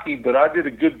sound cocky, but I did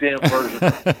a good damn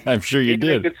version. I'm sure you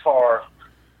did. Guitar.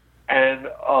 And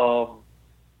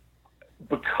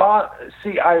because,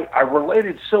 see, I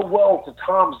related so well to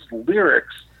Tom's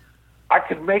lyrics, I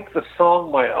could make the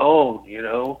song my own, you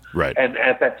know? Right. And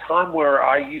at that time where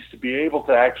I used to be able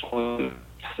to actually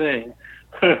sing,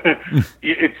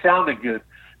 it sounded good.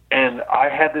 And I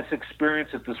had this experience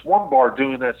at this one bar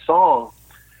doing that song,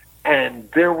 and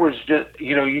there was just,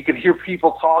 you know, you could hear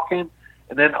people talking,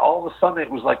 and then all of a sudden it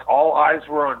was like all eyes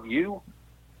were on you,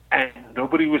 and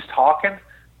nobody was talking.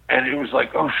 And it was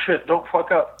like, oh shit, don't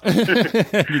fuck up.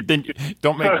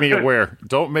 Don't make me aware.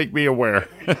 Don't make me aware.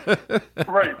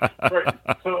 Right.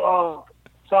 So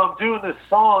I'm doing this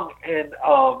song, and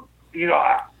you know,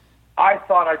 I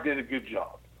thought I did a good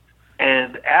job.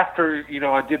 And after, you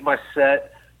know, I did my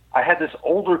set, I had this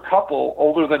older couple,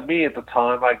 older than me at the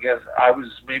time. I guess I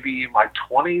was maybe in my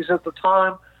 20s at the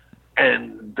time,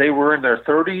 and they were in their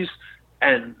 30s.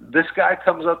 And this guy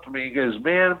comes up to me and goes,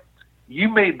 "Man, you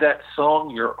made that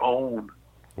song your own."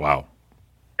 Wow.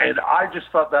 And I just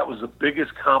thought that was the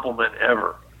biggest compliment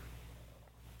ever.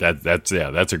 That's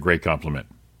a great compliment.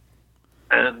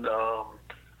 And I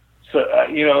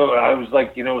was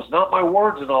like, it's not my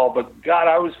words and all, but God,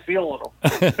 I was feeling them.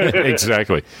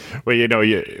 Exactly. Well,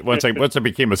 once I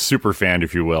became a super fan,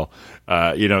 if you will,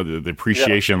 the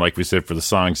appreciation, like we said, for the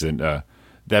songs and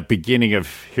that beginning of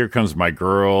 "Here Comes My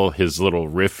Girl," his little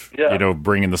riff,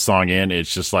 bringing the song in,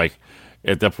 it's just like,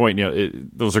 at that point,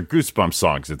 those are goosebump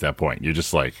songs at that point. You're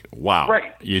just like, wow.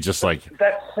 Right. You're just like...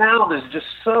 That sound is just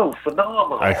so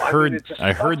phenomenal. I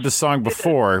heard the song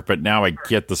before, but now I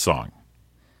get the song.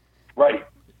 Right.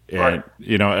 And,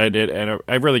 and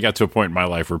I really got to a point in my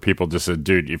life where people just said,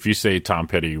 "Dude, if you say Tom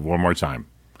Petty one more time,"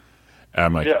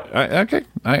 I'm like, okay,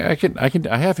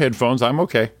 I have headphones. I'm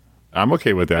okay. I'm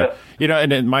okay with that. Yeah.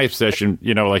 And in my obsession,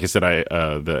 like I said, I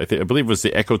believe it was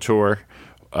the Echo Tour.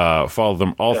 Followed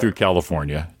them all through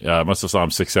California. Must have saw him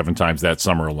 6-7 times that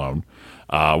summer alone.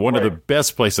 One of the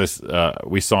best places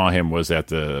we saw him was at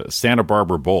the Santa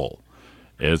Barbara Bowl.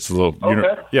 It's a little,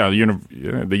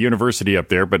 the university up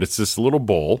there, but it's this little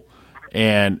bowl.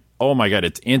 And, oh, my God,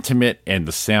 it's intimate, and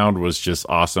the sound was just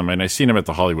awesome. And I seen him at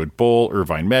the Hollywood Bowl,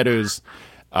 Irvine Meadows.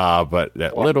 But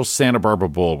that little Santa Barbara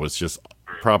Bowl was just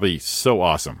probably so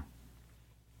awesome.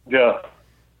 Yeah.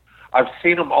 I've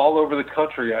seen them all over the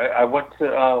country. I went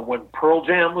to when Pearl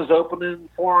Jam was opening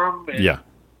for him in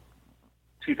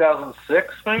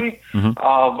 2006, maybe. Mm-hmm.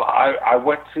 I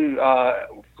went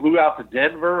flew out to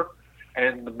Denver,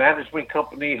 and the management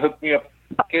company hooked me up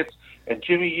tickets. And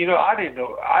Jimmy, I didn't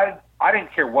know. I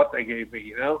didn't care what they gave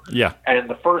me, Yeah. And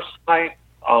the first night,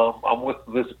 I'm with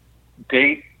this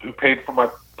date who paid for my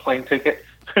plane ticket.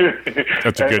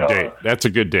 That's a good date. That's a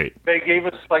good date. They gave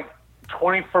us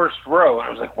 21st row. And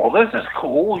I was like, well, this is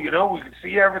cool. We can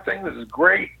see everything. This is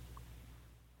great.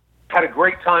 Had a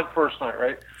great time first night,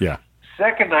 right? Yeah.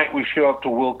 Second night, we show up to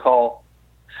Will Call,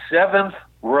 7th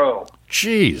row.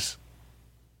 Jeez.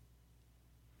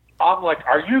 I'm like,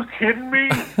 are you kidding me?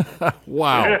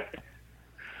 Wow.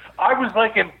 I was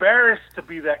embarrassed to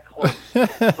be that close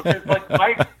because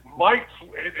Mike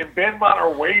and Benmont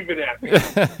are waving at me.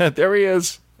 There he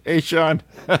is. Hey, Sean.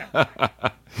 Well,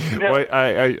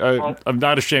 I'm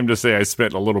not ashamed to say I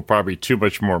spent probably too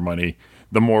much more money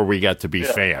the more we got to be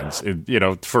fans, and,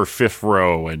 for 5th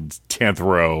row and 10th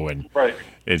row. And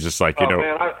it's just like,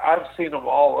 man, I've seen them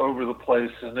all over the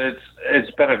place, and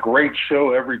it's been a great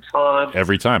show every time.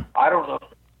 Every time. I don't know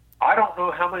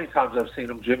how many times I've seen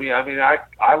them, Jimmy. I mean,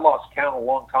 I lost count a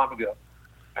long time ago.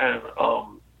 And,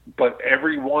 but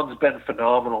everyone's been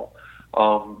phenomenal.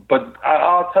 But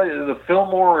I'll tell you, the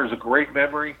Fillmore is a great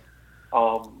memory.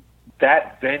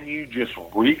 That venue just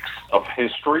reeks of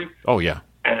history. Oh, yeah.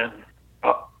 And,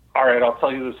 all right, I'll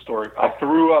tell you this story. I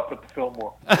threw up at the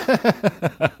Fillmore.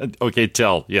 Okay,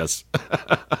 tell. Yes.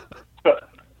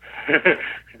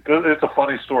 It's a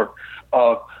funny story.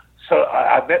 So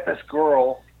I met this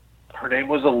girl. Her name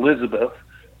was Elizabeth,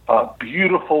 a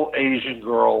beautiful Asian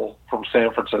girl from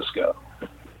San Francisco.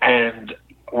 And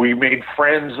we made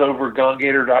friends over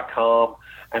Gongator.com.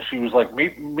 And she was like,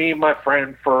 meet me and my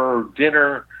friend for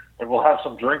dinner, and we'll have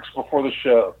some drinks before the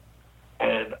show.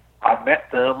 And I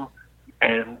met them.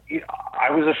 And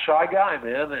I was a shy guy,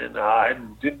 man, and I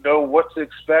didn't know what to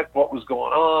expect, what was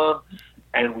going on.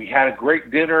 And we had a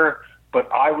great dinner,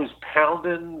 but I was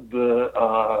pounding the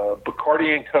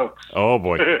Bacardi and Cokes. Oh,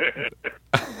 boy.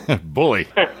 Bully.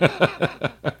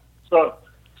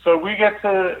 So we get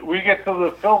to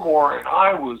the Fillmore, and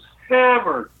I was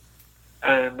hammered.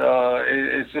 And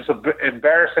it's just a bit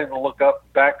embarrassing to look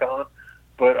back on.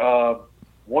 But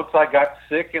once I got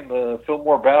sick in the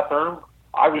Fillmore bathroom,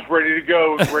 I was ready to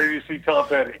go, ready to see Tom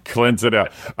Petty. Cleanse it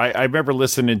out. I remember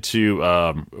listening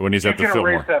to when he's at the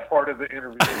Fillmore. You can erase that part of the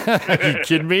interview. Are you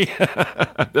kidding me?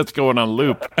 That's going on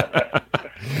loop.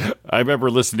 I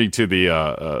remember listening to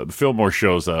the Fillmore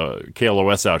shows,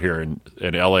 KLOS out here in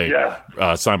L.A.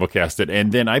 Simulcasted,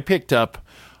 and then I picked up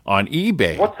on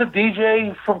eBay. What's the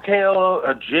DJ from KLO?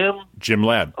 Jim? Jim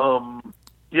Ladd.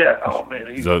 Yeah. Oh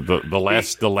man, he's the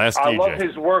last DJ. I love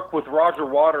his work with Roger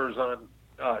Waters on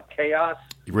Chaos.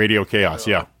 Radio Chaos,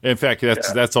 yeah. In fact,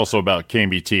 that's also about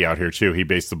KMBT out here too. He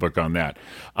based the book on that.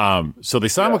 So they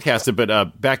simulcasted,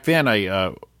 but back then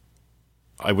I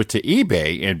went to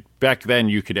eBay, and back then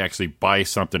you could actually buy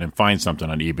something and find something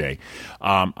on eBay.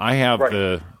 I have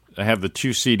the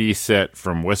 2 CD set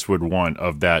from Westwood One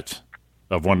of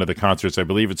one of the concerts. I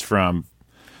believe it's from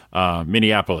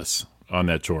Minneapolis on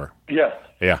that tour. Yes.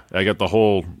 Yeah, I got the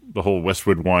whole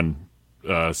Westwood One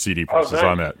CD presses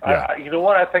on that. Yeah. You know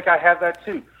what? I think I have that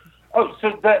too. Oh,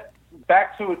 so that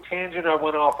back to a tangent I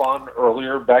went off on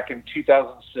earlier. Back in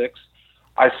 2006,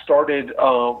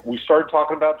 we started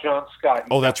talking about John Scott.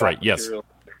 Oh, that's right. Yes.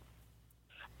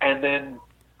 And then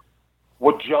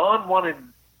what John wanted,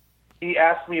 he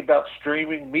asked me about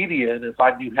streaming media and if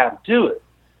I knew how to do it.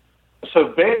 So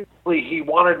basically, he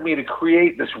wanted me to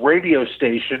create this radio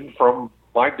station from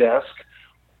my desk,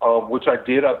 which I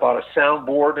did. I bought a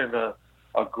soundboard and a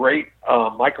great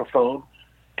microphone,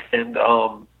 and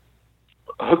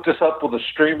hooked us up with a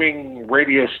streaming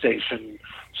radio station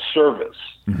service.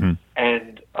 Mm-hmm.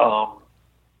 And I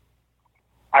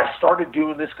started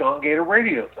doing this Gone Gator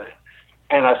radio thing.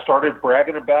 And I started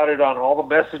bragging about it on all the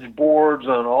message boards,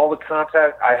 on all the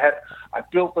contact. I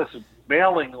built this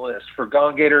mailing list for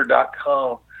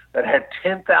GoneGator.com that had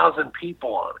 10,000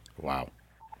 people on it. Wow.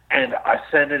 And I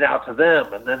sent it out to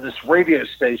them. And then this radio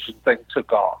station thing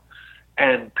took off.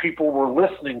 And people were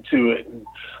listening to it. And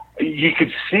you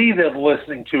could see them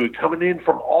listening to it, coming in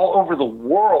from all over the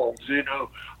world. You know,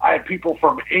 I had people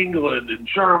from England and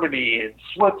Germany and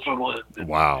Switzerland and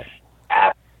wow.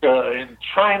 Africa and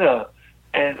China.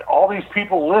 And all these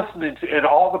people listening to, and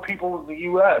all the people in the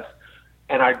U.S.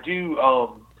 And I do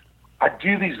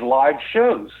these live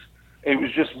shows. It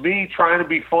was just me trying to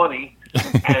be funny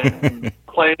and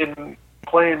playing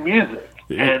music.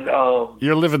 And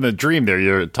you're living the dream there.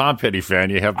 You're a Tom Petty fan.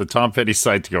 You have the Tom Petty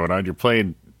sites going on. You're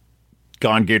playing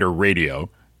Gone Gator radio.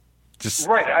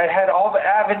 Right. I had all the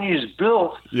avenues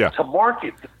built to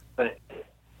market the thing,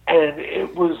 and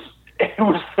it was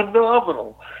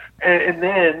phenomenal. And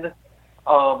then.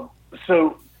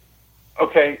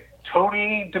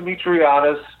 Tony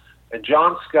Demetriadis and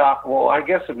John Scott, well, I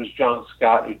guess it was John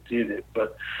Scott who did it,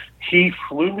 but he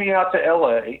flew me out to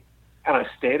L.A., and I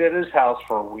stayed at his house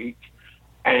for a week,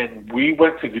 and we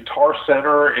went to Guitar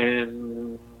Center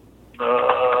in,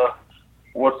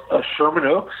 Sherman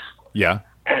Oaks? Yeah.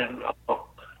 And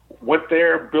went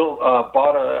there,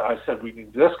 I said, we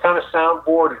need this kind of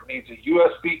soundboard. It needs a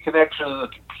USB connection to the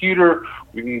computer.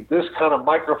 We need this kind of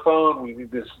microphone. We need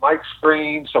this mic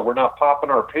screen so we're not popping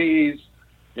our P's.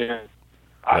 Yeah.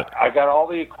 I got all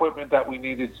the equipment that we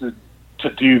needed to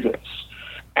do this.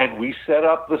 And we set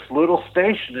up this little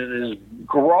station in his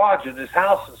garage in his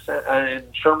house in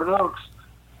Sherman Oaks.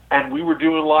 And we were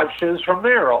doing live shows from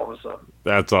there all of a sudden.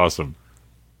 That's awesome.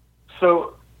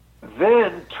 So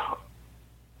then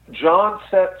John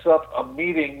sets up a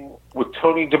meeting with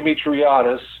Tony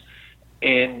Demetriadis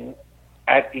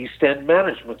at East End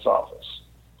Management's office.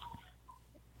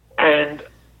 And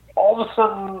all of a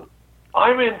sudden,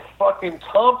 I'm in fucking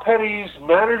Tom Petty's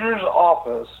manager's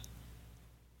office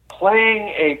playing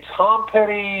a Tom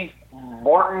Petty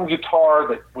Martin guitar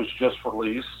that was just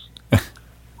released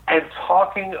and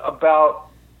talking about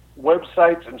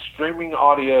websites and streaming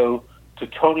audio to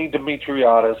Tony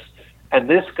Demetriadis. And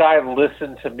this guy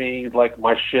listened to me like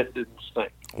my shit didn't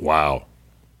stink. Wow.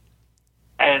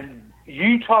 And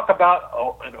you talk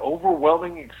about an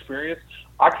overwhelming experience.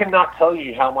 I cannot tell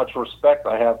you how much respect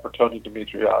I have for Tony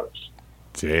Demetriadis.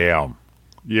 Damn.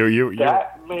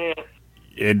 That man.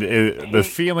 And the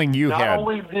feeling you had. Not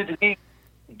only did he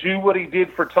do what he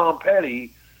did for Tom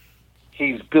Petty,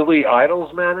 he's Billy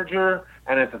Idol's manager,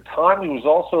 and at the time he was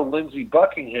also Lindsey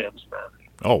Buckingham's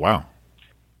manager. Oh, wow.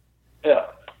 Yeah.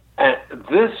 And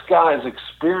this guy's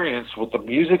experience with the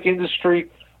music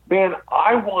industry, man,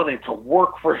 I wanted to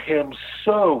work for him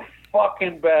so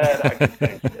fucking bad I could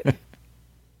taste it.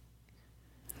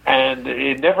 And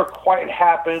it never quite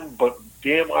happened, but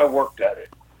damn, I worked at it.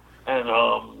 And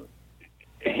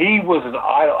he was an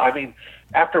idol. I mean,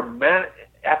 after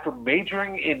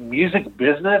majoring in music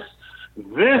business,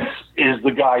 this is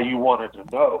the guy you wanted to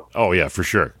know. Oh, yeah, for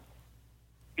sure.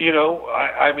 You know,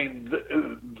 I mean,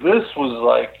 this was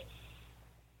like,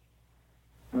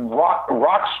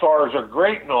 rock stars are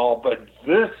great and all, but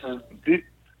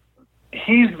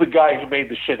he's the guy who made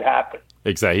the shit happen.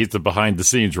 Exactly. He's the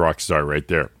behind-the-scenes rock star right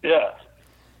there. Yeah.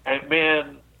 And,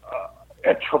 man,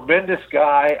 a tremendous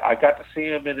guy. I got to see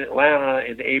him in Atlanta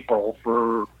in April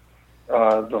for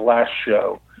the last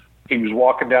show. He was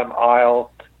walking down the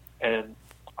aisle, and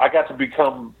I got to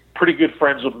become pretty good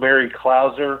friends with Mary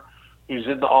Clouser, who's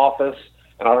in the office.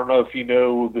 And I don't know if you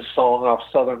know the song off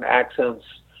Southern Accents,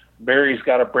 Mary's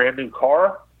Got a Brand New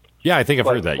Car. Yeah, I think I've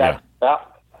heard that, yeah.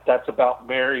 That's about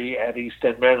Mary at East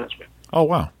End Management. Oh,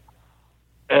 wow.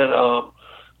 And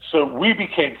so we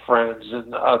became friends,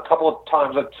 and a couple of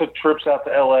times I took trips out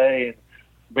to L.A., and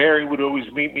Mary would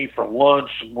always meet me for lunch,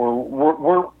 and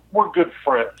we're good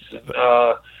friends. And,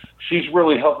 she's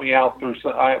really helped me out through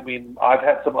some. I mean, I've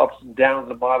had some ups and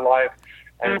downs in my life,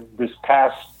 and this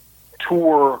past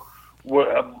tour,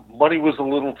 money was a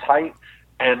little tight,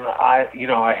 and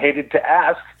I hated to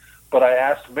ask, but I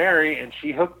asked Mary, and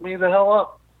she hooked me the hell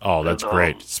up. Oh, that's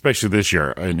great, especially this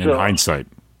year in hindsight.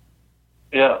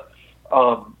 Yeah.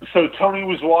 So Tony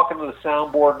was walking to the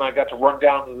soundboard, and I got to run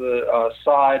down to the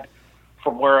side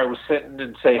from where I was sitting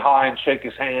and say hi and shake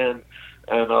his hand,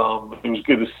 and it was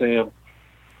good to see him.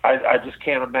 I just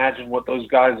can't imagine what those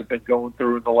guys have been going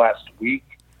through in the last week.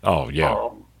 Oh, yeah.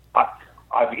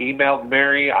 I've emailed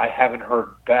Mary. I haven't heard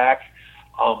back.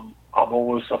 I'm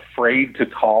almost afraid to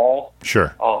call.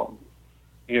 Sure.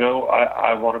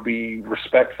 I want to be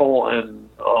respectful and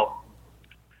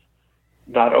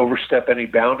not overstep any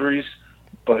boundaries,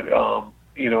 but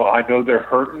I know they're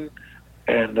hurting,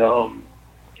 and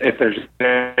if there's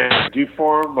anything to do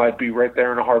for them, I'd be right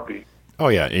there in a heartbeat. Oh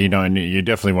yeah, and you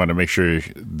definitely want to make sure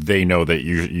they know that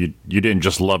you didn't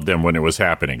just love them when it was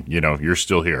happening. You're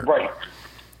still here.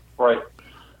 Right.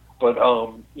 But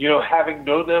having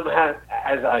known them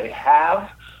as I have,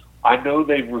 I know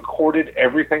they've recorded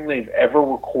everything they've ever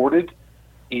recorded,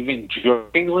 even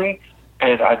jokingly,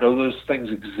 and I know those things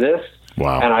exist.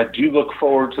 Wow. And I do look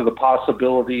forward to the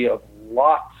possibility of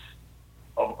lots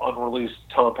of unreleased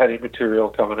Tom Petty material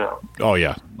coming out. Oh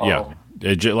yeah.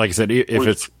 Like I said,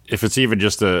 if it's even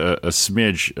just a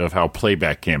smidge of how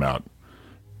Playback came out,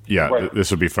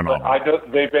 this would be phenomenal. But I know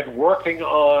they've been working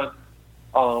on,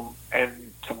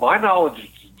 and to my knowledge,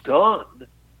 it's done,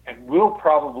 and will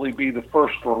probably be the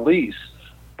first release.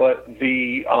 But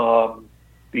the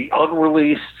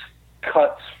unreleased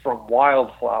cuts from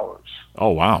Wildflowers. Oh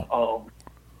wow.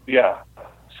 Yeah.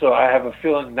 So I have a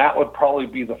feeling that would probably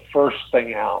be the first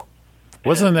thing out.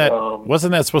 Wasn't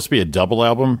that supposed to be a double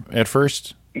album at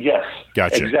first? Yes.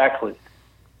 Gotcha. Exactly.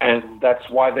 And that's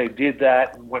why they did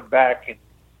that and went back and,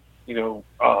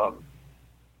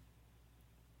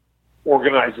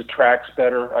 organized the tracks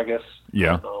better, I guess.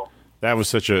 Yeah. That was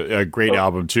such a great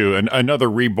album, too. And another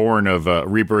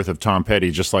rebirth of Tom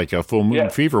Petty, just like Full Moon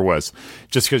Fever was.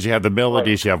 Just because you have the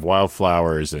melodies, you have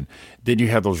Wildflowers, and then you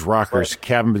have those rockers,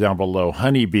 Cabin Down Below,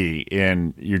 Honeybee,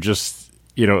 and you're just,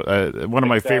 one of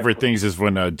my favorite things is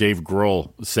when Dave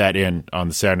Grohl sat in on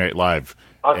the Saturday Night Live.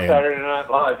 Saturday Night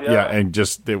Live, yeah. Yeah, and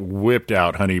just they whipped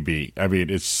out Honeybee. I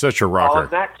mean, it's such a rocker. On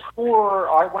that tour,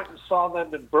 I went and saw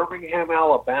them in Birmingham,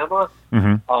 Alabama,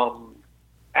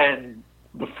 and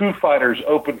the Foo Fighters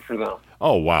opened for them.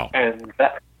 Oh, wow. And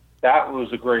that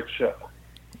was a great show.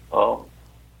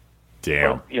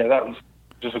 Damn. Yeah, that was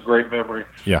just a great memory.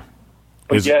 Yeah.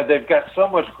 But they've got so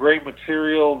much great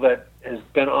material that has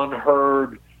been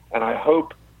unheard, and I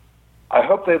hope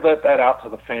they let that out to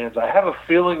the fans. I have a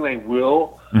feeling they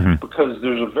will, because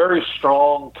there's a very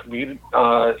strong community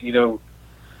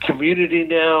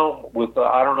now with,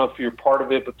 I don't know if you're part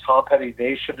of it, but Tom Petty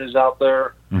Nation is out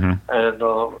there. And,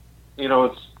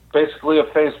 it's basically a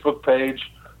Facebook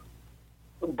page,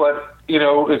 but,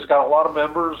 it's got a lot of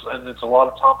members and it's a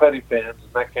lot of Tom Petty fans,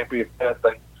 and that can't be a bad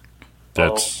thing.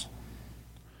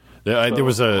 There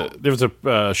was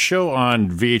a show on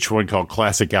VH1 called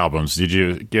Classic Albums. Did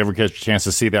you ever get a chance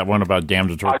to see that one about Damn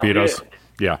the Torpedoes?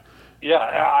 Yeah. Yeah,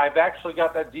 I've actually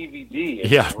got that DVD.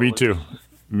 Yeah, me too.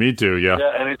 Me too, yeah.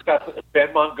 Yeah, and it's got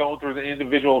Ben Mundt going through the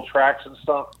individual tracks and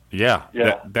stuff. Yeah.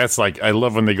 That's like, I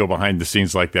love when they go behind the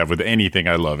sines like that with anything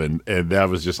I love, and that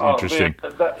was just interesting.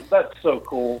 Man, that's so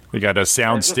cool. We got a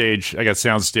soundstage. I got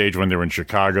soundstage when they were in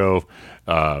Chicago.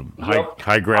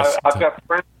 High Grass. I've got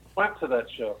friends who went to that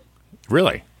show.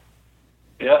 Really?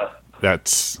 Yeah.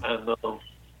 That's... And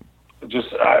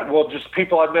just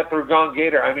people I met through Gone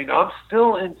Gator. I mean, I'm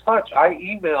still in touch. I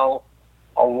email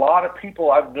a lot of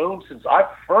people I've known since I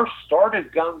first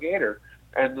started Gone Gator,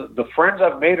 and the friends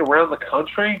I've made around the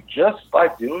country just by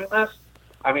doing this.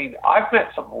 I mean, I've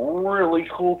met some really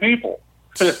cool people.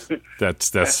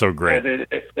 That's so great. And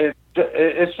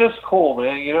it's just cool,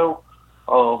 man.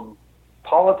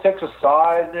 Politics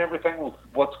aside and everything, with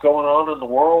what's going on in the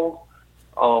world,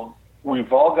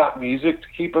 we've all got music to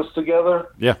keep us together.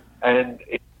 Yeah. And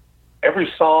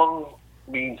every song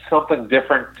means something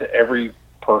different to every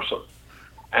person.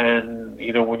 And,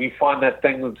 when you find that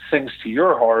thing that sings to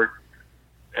your heart,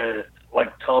 and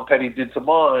like Tom Petty did to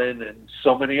mine and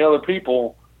so many other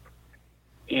people,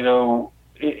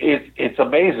 it's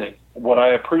amazing. What I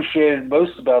appreciated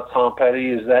most about Tom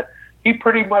Petty is that he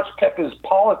pretty much kept his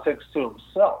politics to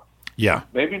himself. Yeah.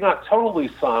 Maybe not totally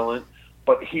silent,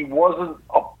 but he wasn't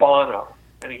a Bono,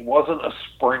 and he wasn't a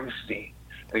Springsteen,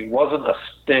 and he wasn't a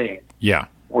Sting. Yeah.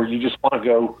 Where you just want to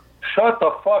go, shut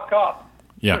the fuck up.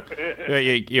 Yeah.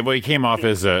 Well, he came off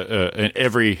as an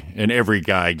every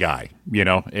guy, you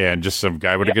know, and just some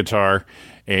guy with a guitar.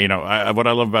 And, you know, what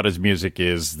I love about his music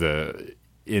is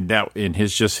in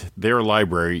his just their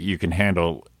library, you can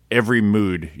handle every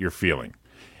mood you're feeling,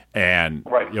 and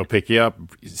he'll pick you up,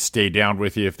 stay down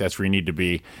with you if that's where you need to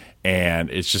be, and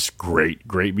it's just great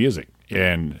music.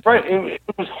 And it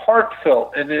was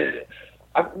heartfelt, and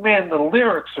man, the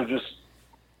lyrics are just.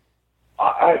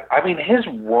 I mean, his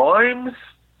rhymes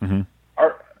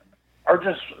are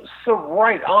just so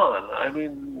right on. I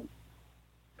mean,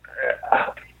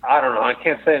 I don't know. I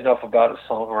can't say enough about his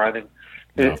songwriting.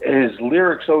 No. His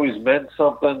lyrics always meant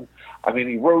something. I mean,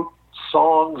 he wrote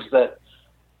songs that,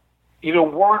 you know,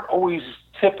 weren't always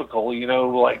typical, you know,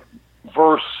 like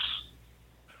verse,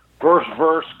 chorus,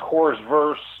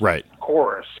 chorus,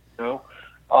 you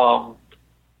know.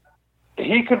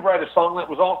 He could write a song that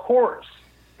was all chorus,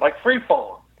 like Free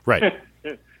Falling. Right.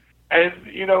 And,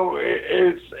 you know,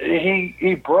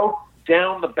 he broke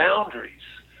down the boundaries.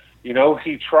 You know,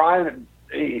 he tried,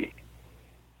 he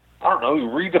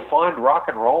redefined rock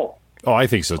and roll. Oh, I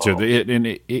think so, too.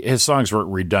 His songs weren't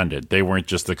redundant. They weren't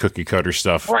just the cookie-cutter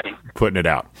stuff, putting it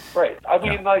out. Right. I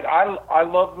mean, I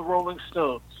love the Rolling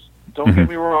Stones. Don't get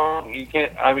me wrong.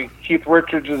 Keith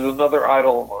Richards is another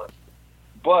idol of mine.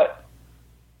 But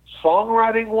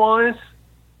songwriting-wise,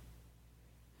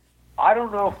 I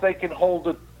don't know if they can hold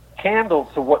a candle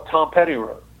to what Tom Petty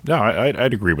wrote. No,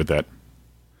 I'd agree with that.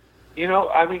 You know,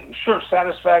 I mean, sure,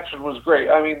 Satisfaction was great.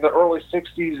 I mean, the early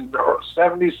 60s and the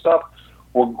 70s stuff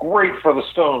were great for the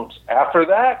Stones. After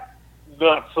that,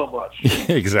 not so much.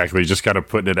 Exactly. Just kind of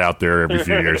putting it out there every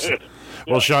few years.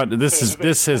 Well, Sean,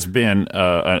 this has been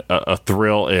a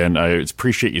thrill, and I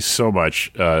appreciate you so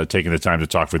much taking the time to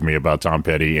talk with me about Tom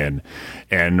Petty and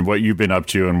what you've been up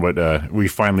to and what we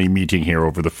finally meeting here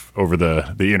over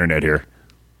the internet here.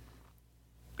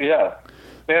 Yeah.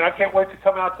 Man, I can't wait to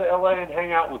come out to L.A. and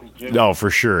hang out with you, Jim. Oh, for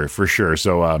sure.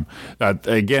 So,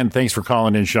 again, thanks for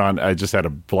calling in, Sean. I just had a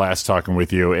blast talking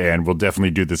with you, and we'll definitely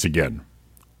do this again.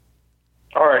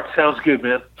 All right. Sounds good,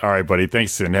 man. All right, buddy.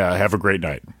 Thanks, and have a great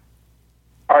night.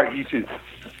 All right, you too.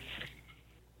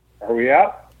 Are we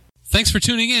out? Thanks for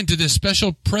tuning in to this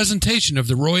special presentation of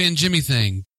the Roy and Jimmy Thing.